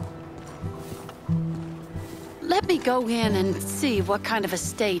 Let me go in and see what kind of a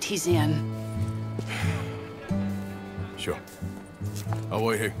state he's in. Sure. I'll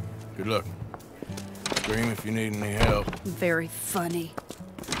wait here. Good luck. Scream if you need any help. Very funny.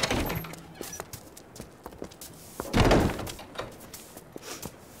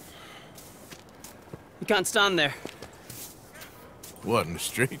 You can't stand there. What, in the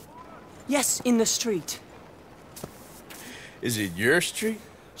street? Yes, in the street. Is it your street?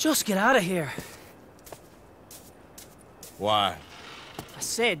 Just get out of here. Why? I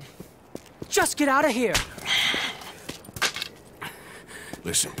said, just get out of here.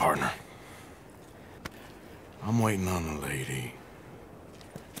 Listen, partner. I'm waiting on the lady.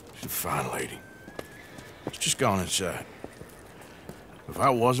 She's a fine lady. She's just gone inside. If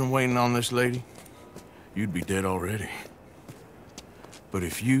I wasn't waiting on this lady, you'd be dead already. But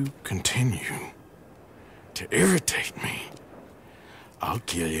if you continue to irritate me, I'll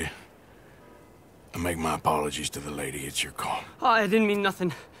kill you. And make my apologies to the lady. It's your call. Oh, I didn't mean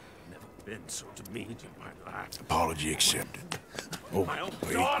nothing. Never been so demeaned in my life. Apology accepted. Oh,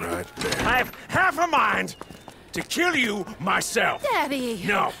 wait, daughter. right there. I have half a mind to kill you myself. Daddy!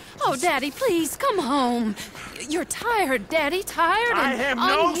 No. Oh, Daddy, please, come home. You're tired, Daddy, tired I and am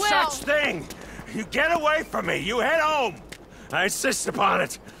no unwell. such thing. You get away from me. You head home. I insist upon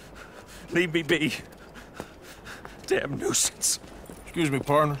it. Leave me be. Damn nuisance. Excuse me,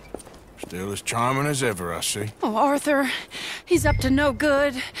 partner. Still as charming as ever, I see. Oh, Arthur, he's up to no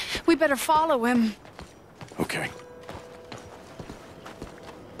good. We better follow him. Okay.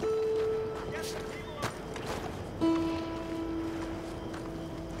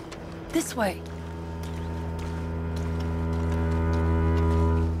 This way.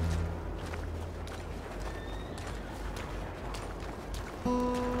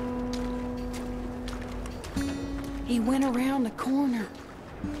 He went around the corner.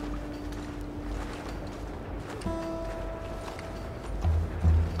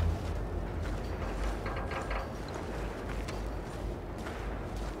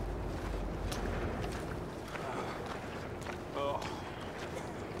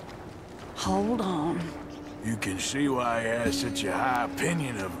 Hold on. You can see why he has such a high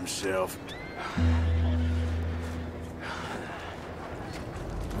opinion of himself.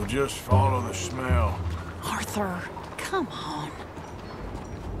 We'll just follow the smell. Arthur, come on.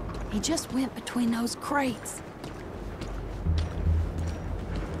 He just went between those crates.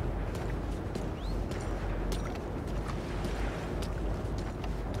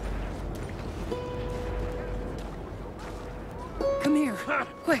 Come here,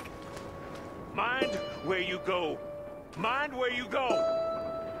 quick. Mind where you go. Mind where you go.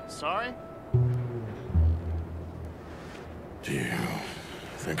 Sorry? Do you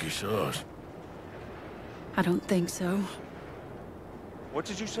think he saw us? I don't think so. What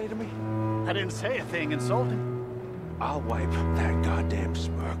did you say to me? I didn't say a thing insulting. I'll wipe that goddamn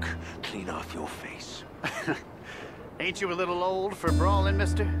smirk clean off your face. Ain't you a little old for brawling,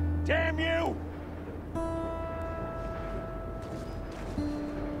 mister? Damn you!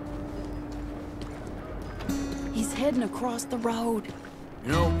 He's heading across the road.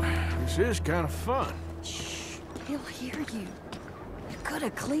 You know, this is kind of fun. Shh, he'll hear you. You could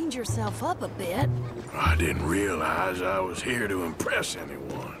have cleaned yourself up a bit. I didn't realize I was here to impress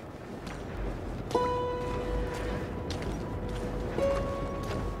anyone.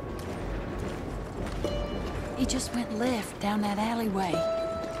 He just went left down that alleyway.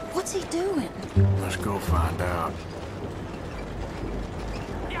 What's he doing? Let's go find out.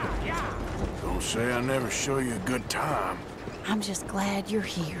 Don't say I never show you a good time. I'm just glad you're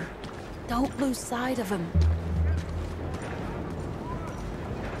here. Don't lose sight of him.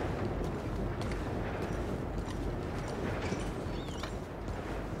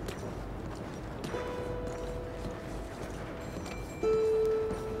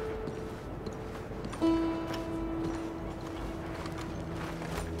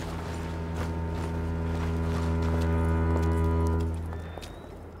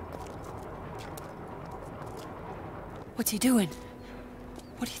 What's he doing?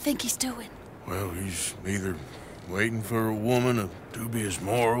 What do you think he's doing? Well, he's either waiting for a woman of dubious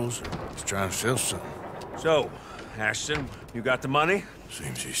morals, or he's trying to sell something. So, Ashton, you got the money?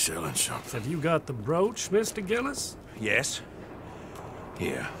 Seems he's selling something. Have you got the brooch, Mr. Gillis? Yes.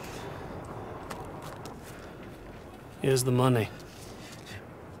 Here. Here's the money.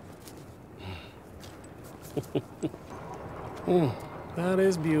 That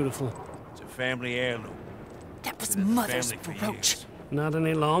is beautiful. It's a family heirloom. That was Mother's brooch. Not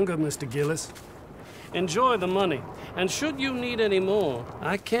any longer, Mr. Gillis. Enjoy the money. And should you need any more,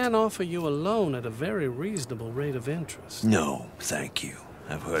 I can offer you a loan at a very reasonable rate of interest. No, thank you.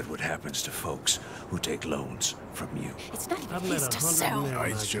 I've heard what happens to folks who take loans from you. It's not even I've his met to 100 sell. men Oh,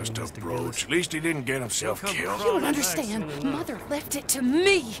 it's like just you, a Mr. brooch. Gillis. At least he didn't get himself killed. You don't understand. Mother left it to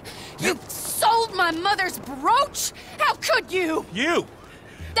me. You sold my mother's brooch? How could you? You!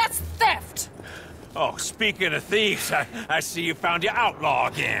 That's theft. Oh, speaking of thieves, I see you found your outlaw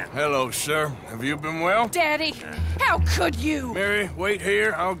again. Hello, sir. Have you been well? Daddy, how could you? Mary, wait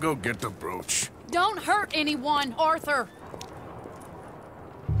here. I'll go get the brooch. Don't hurt anyone, Arthur.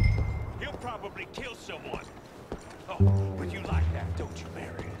 He'll probably kill someone. Oh, but you like that, don't you,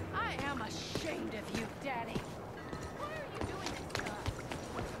 Mary? I am ashamed of you, Daddy. Why are you doing this stuff?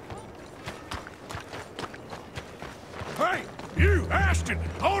 Hey, you, Ashton!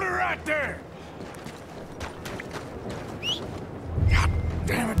 Hold her right there! God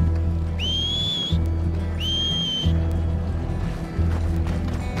damn it.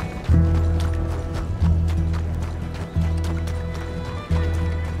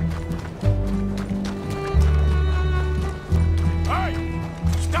 Hey!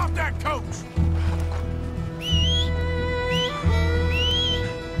 Stop that coach!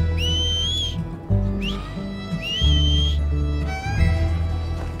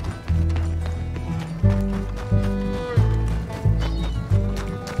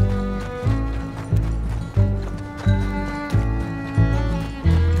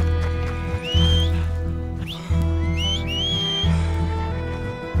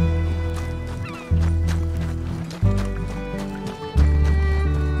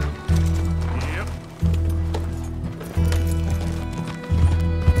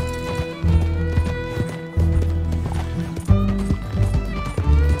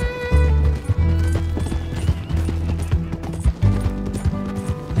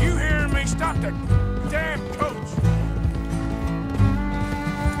 You hearing me? Stop that damn coach!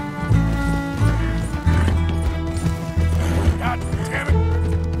 God damn it!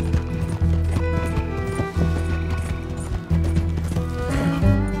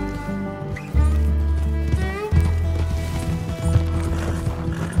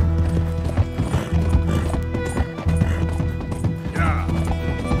 Yeah.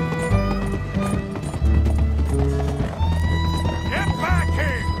 Get back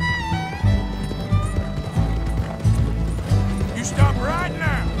here! You stop right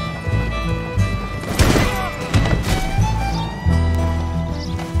now!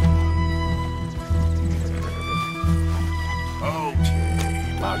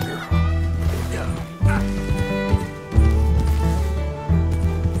 Okay, my girl. Yeah.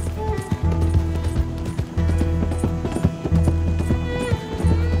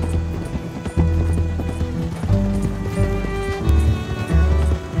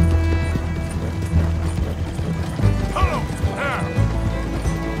 Hold on, now.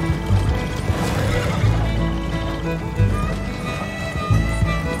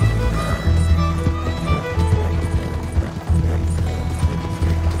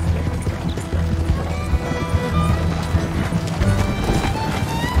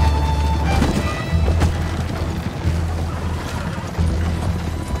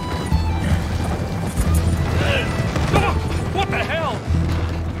 What the hell?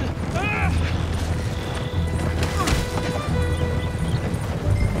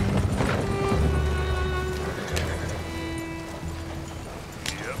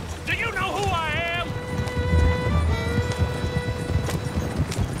 Do you know who I am?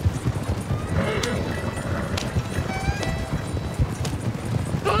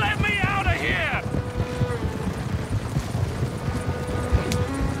 Let me out of here!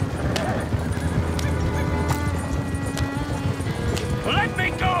 Let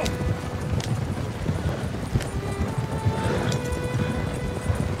me go!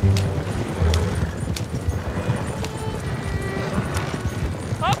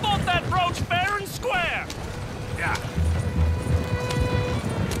 I bought that brooch fair and square! Yeah.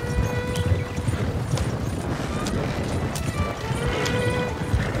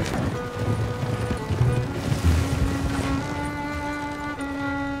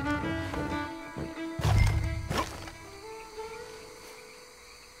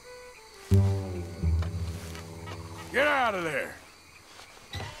 Get out of there!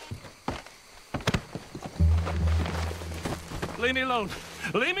 Leave me alone.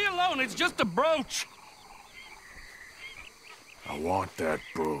 Leave me alone. It's just a brooch. I want that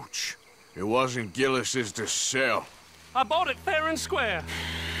brooch. It wasn't Gillis's to sell. I bought it fair and square.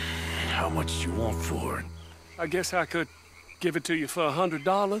 How much you want for it? I guess I could give it to you for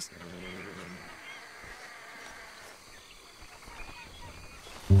 $100.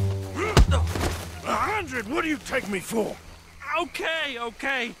 Ah! 100! What do you take me for? Okay,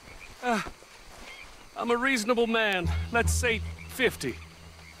 okay. I'm a reasonable man. Let's say 50.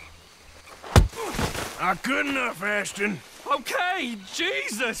 Not good enough, Ashton. Okay,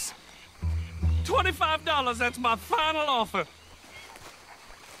 Jesus! $25, that's my final offer.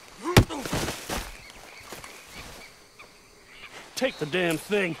 Take the damn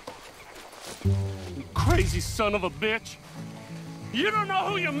thing. You crazy son of a bitch. You don't know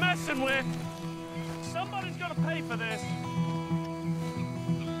who you're messing with. Somebody's gonna pay for this.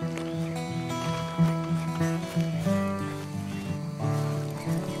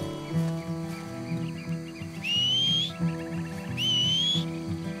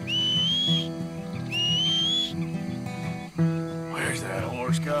 Where's that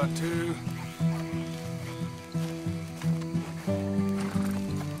horse got to?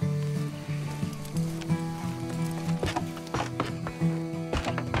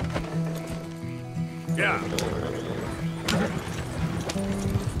 Yeah.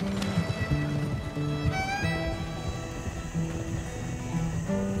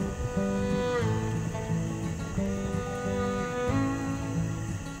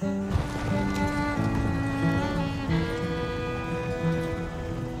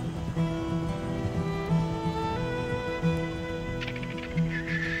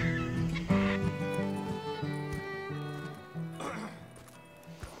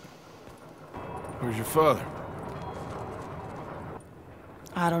 Where's your father?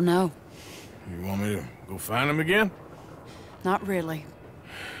 I don't know. You want me to go find him again? Not really.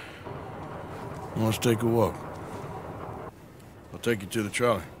 Let's take a walk. I'll take you to the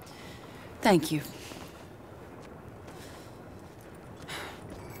trolley. Thank you.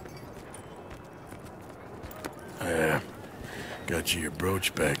 Yeah. Got you your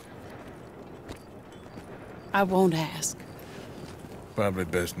brooch back. I won't ask. Probably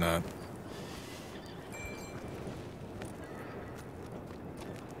best not.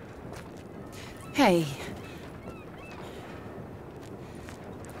 Hey.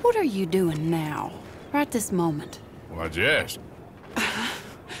 What are you doing now? Right this moment? Why'd you ask?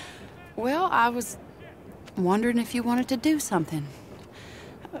 Well, I was wondering if you wanted to do something.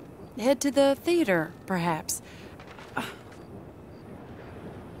 Head to the theater, perhaps.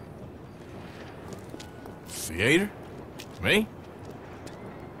 Theater? Me?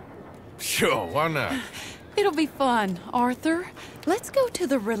 Sure, why not? It'll be fun, Arthur. Let's go to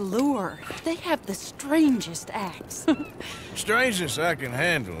the Relure. They have the strangest acts. Strangeness I can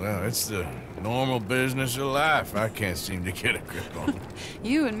handle. Well, it's the normal business of life. I can't seem to get a grip on.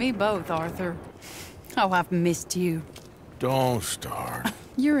 You and me both, Arthur. Oh, I've missed you. Don't start.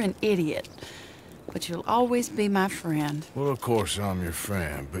 You're an idiot, but you'll always be my friend. Well, of course I'm your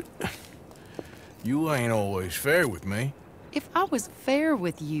friend, but you ain't always fair with me. If I was fair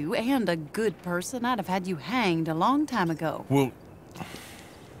with you and a good person, I'd have had you hanged a long time ago. Well,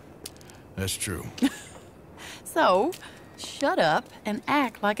 that's true. So, shut up and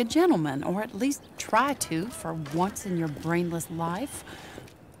act like a gentleman, or at least try to for once in your brainless life.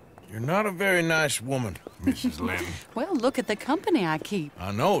 You're not a very nice woman, Mrs. Lynn. Well, look at the company I keep.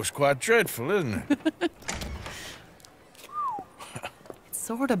 I know, it's quite dreadful, isn't it? It's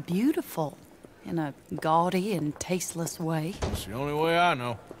sort of beautiful, in a gaudy and tasteless way. It's the only way I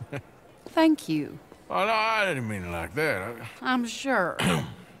know. Thank you. Oh, no, I didn't mean it like that. I'm sure.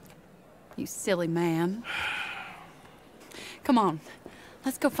 You silly man. Come on,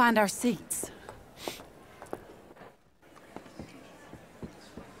 let's go find our seats.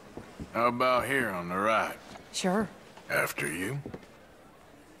 How about here on the right? Sure. After you.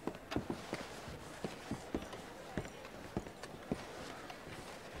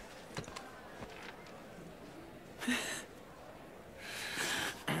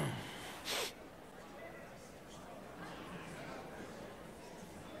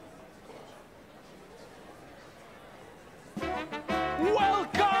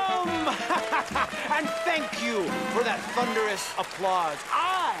 Welcome! And thank you for that thunderous applause.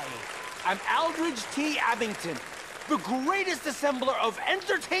 I'm Aldridge T. Abington, the greatest assembler of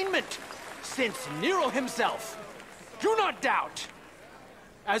entertainment since Nero himself. Do not doubt.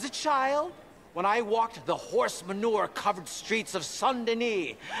 As a child, when I walked the horse manure-covered streets of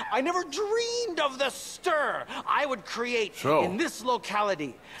Saint-Denis, I never dreamed of the stir I would create in this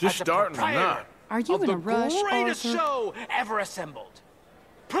locality Just as the starting proprietor tonight. Are you of in the a rush, greatest Arthur? show ever assembled.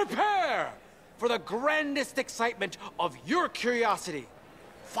 Prepare for the grandest excitement of your curiosity.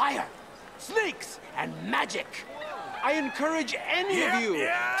 Fire, snakes, and magic. I encourage any of you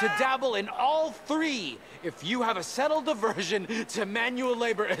to dabble in all three if you have a settled aversion to manual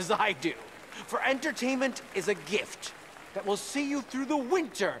labor as I do. For entertainment is a gift, that will see you through the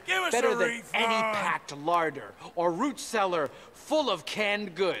winter Give us better a than refund. any packed larder or root cellar full of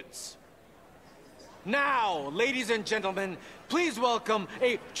canned goods. Now, ladies and gentlemen, please welcome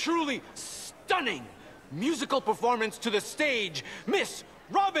a truly stunning musical performance to the stage, Miss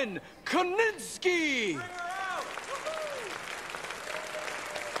Robin Koninsky!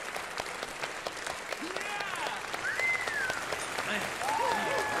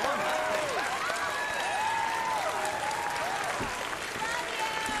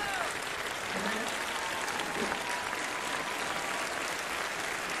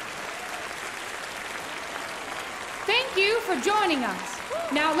 Thank you for joining us.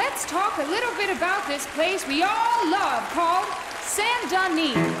 Now let's talk a little bit about this place we all love called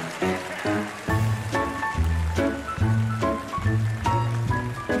Saint-Denis.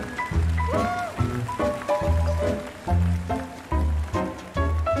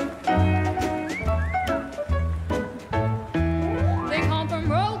 They come from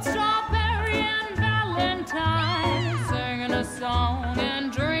rolled strawberry and valentine, singing a song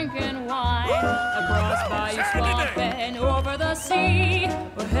and drinking wine. Across Bayou Swamp and over the sea,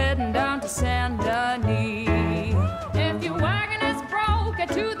 we're heading down to Saint-Denis. If your wagon is broke, get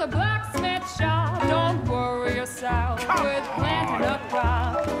to the blacksmith shop. Don't worry yourself with planting a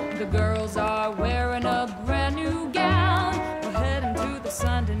crop. The girls are wearing a brand new gown. We're heading to the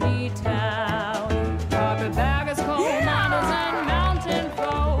Saint-Denis town. Carpetbaggers, coal miners, and mountain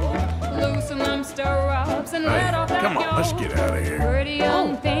folk. Loosen them stirrups and let off that Come on, let's get out of here. Pretty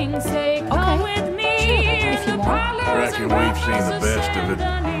young things say, come with me. If you want. Reckon we've seen the best of it.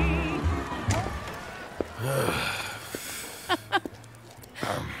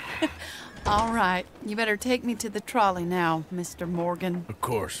 All right, you better take me to the trolley now, Mr. Morgan. Of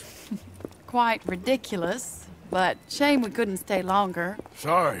course. Quite ridiculous, but shame we couldn't stay longer.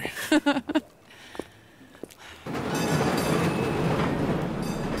 Sorry.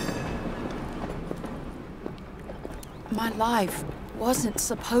 My life wasn't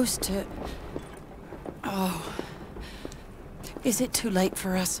supposed to... Oh. Is it too late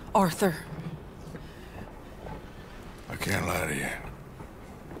for us, Arthur? I can't lie to you.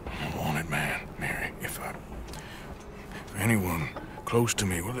 I'm a wanted man, Mary. If anyone close to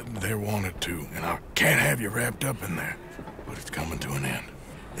me, well, they're wanted too. And I can't have you wrapped up in there. But it's coming to an end.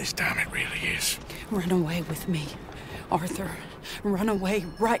 This time it really is. Run away with me, Arthur. Run away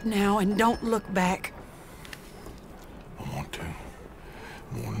right now and don't look back. I want to.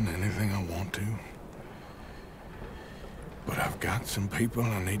 More than anything, I want to. But I've got some people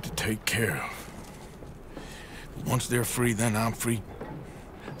I need to take care of. Once they're free, then I'm free.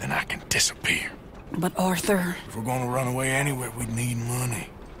 Then I can disappear. But Arthur... If we're gonna run away anywhere, we need money.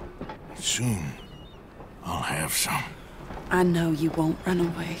 Soon, I'll have some. I know you won't run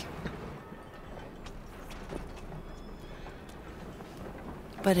away.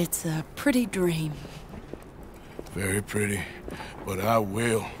 But it's a pretty dream. Very pretty, but I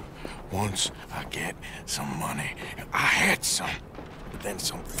will once I get some money. I had some, but then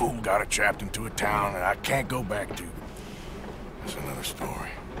some fool got it trapped into a town that I can't go back to. That's another story.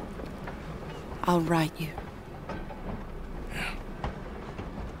 I'll write you.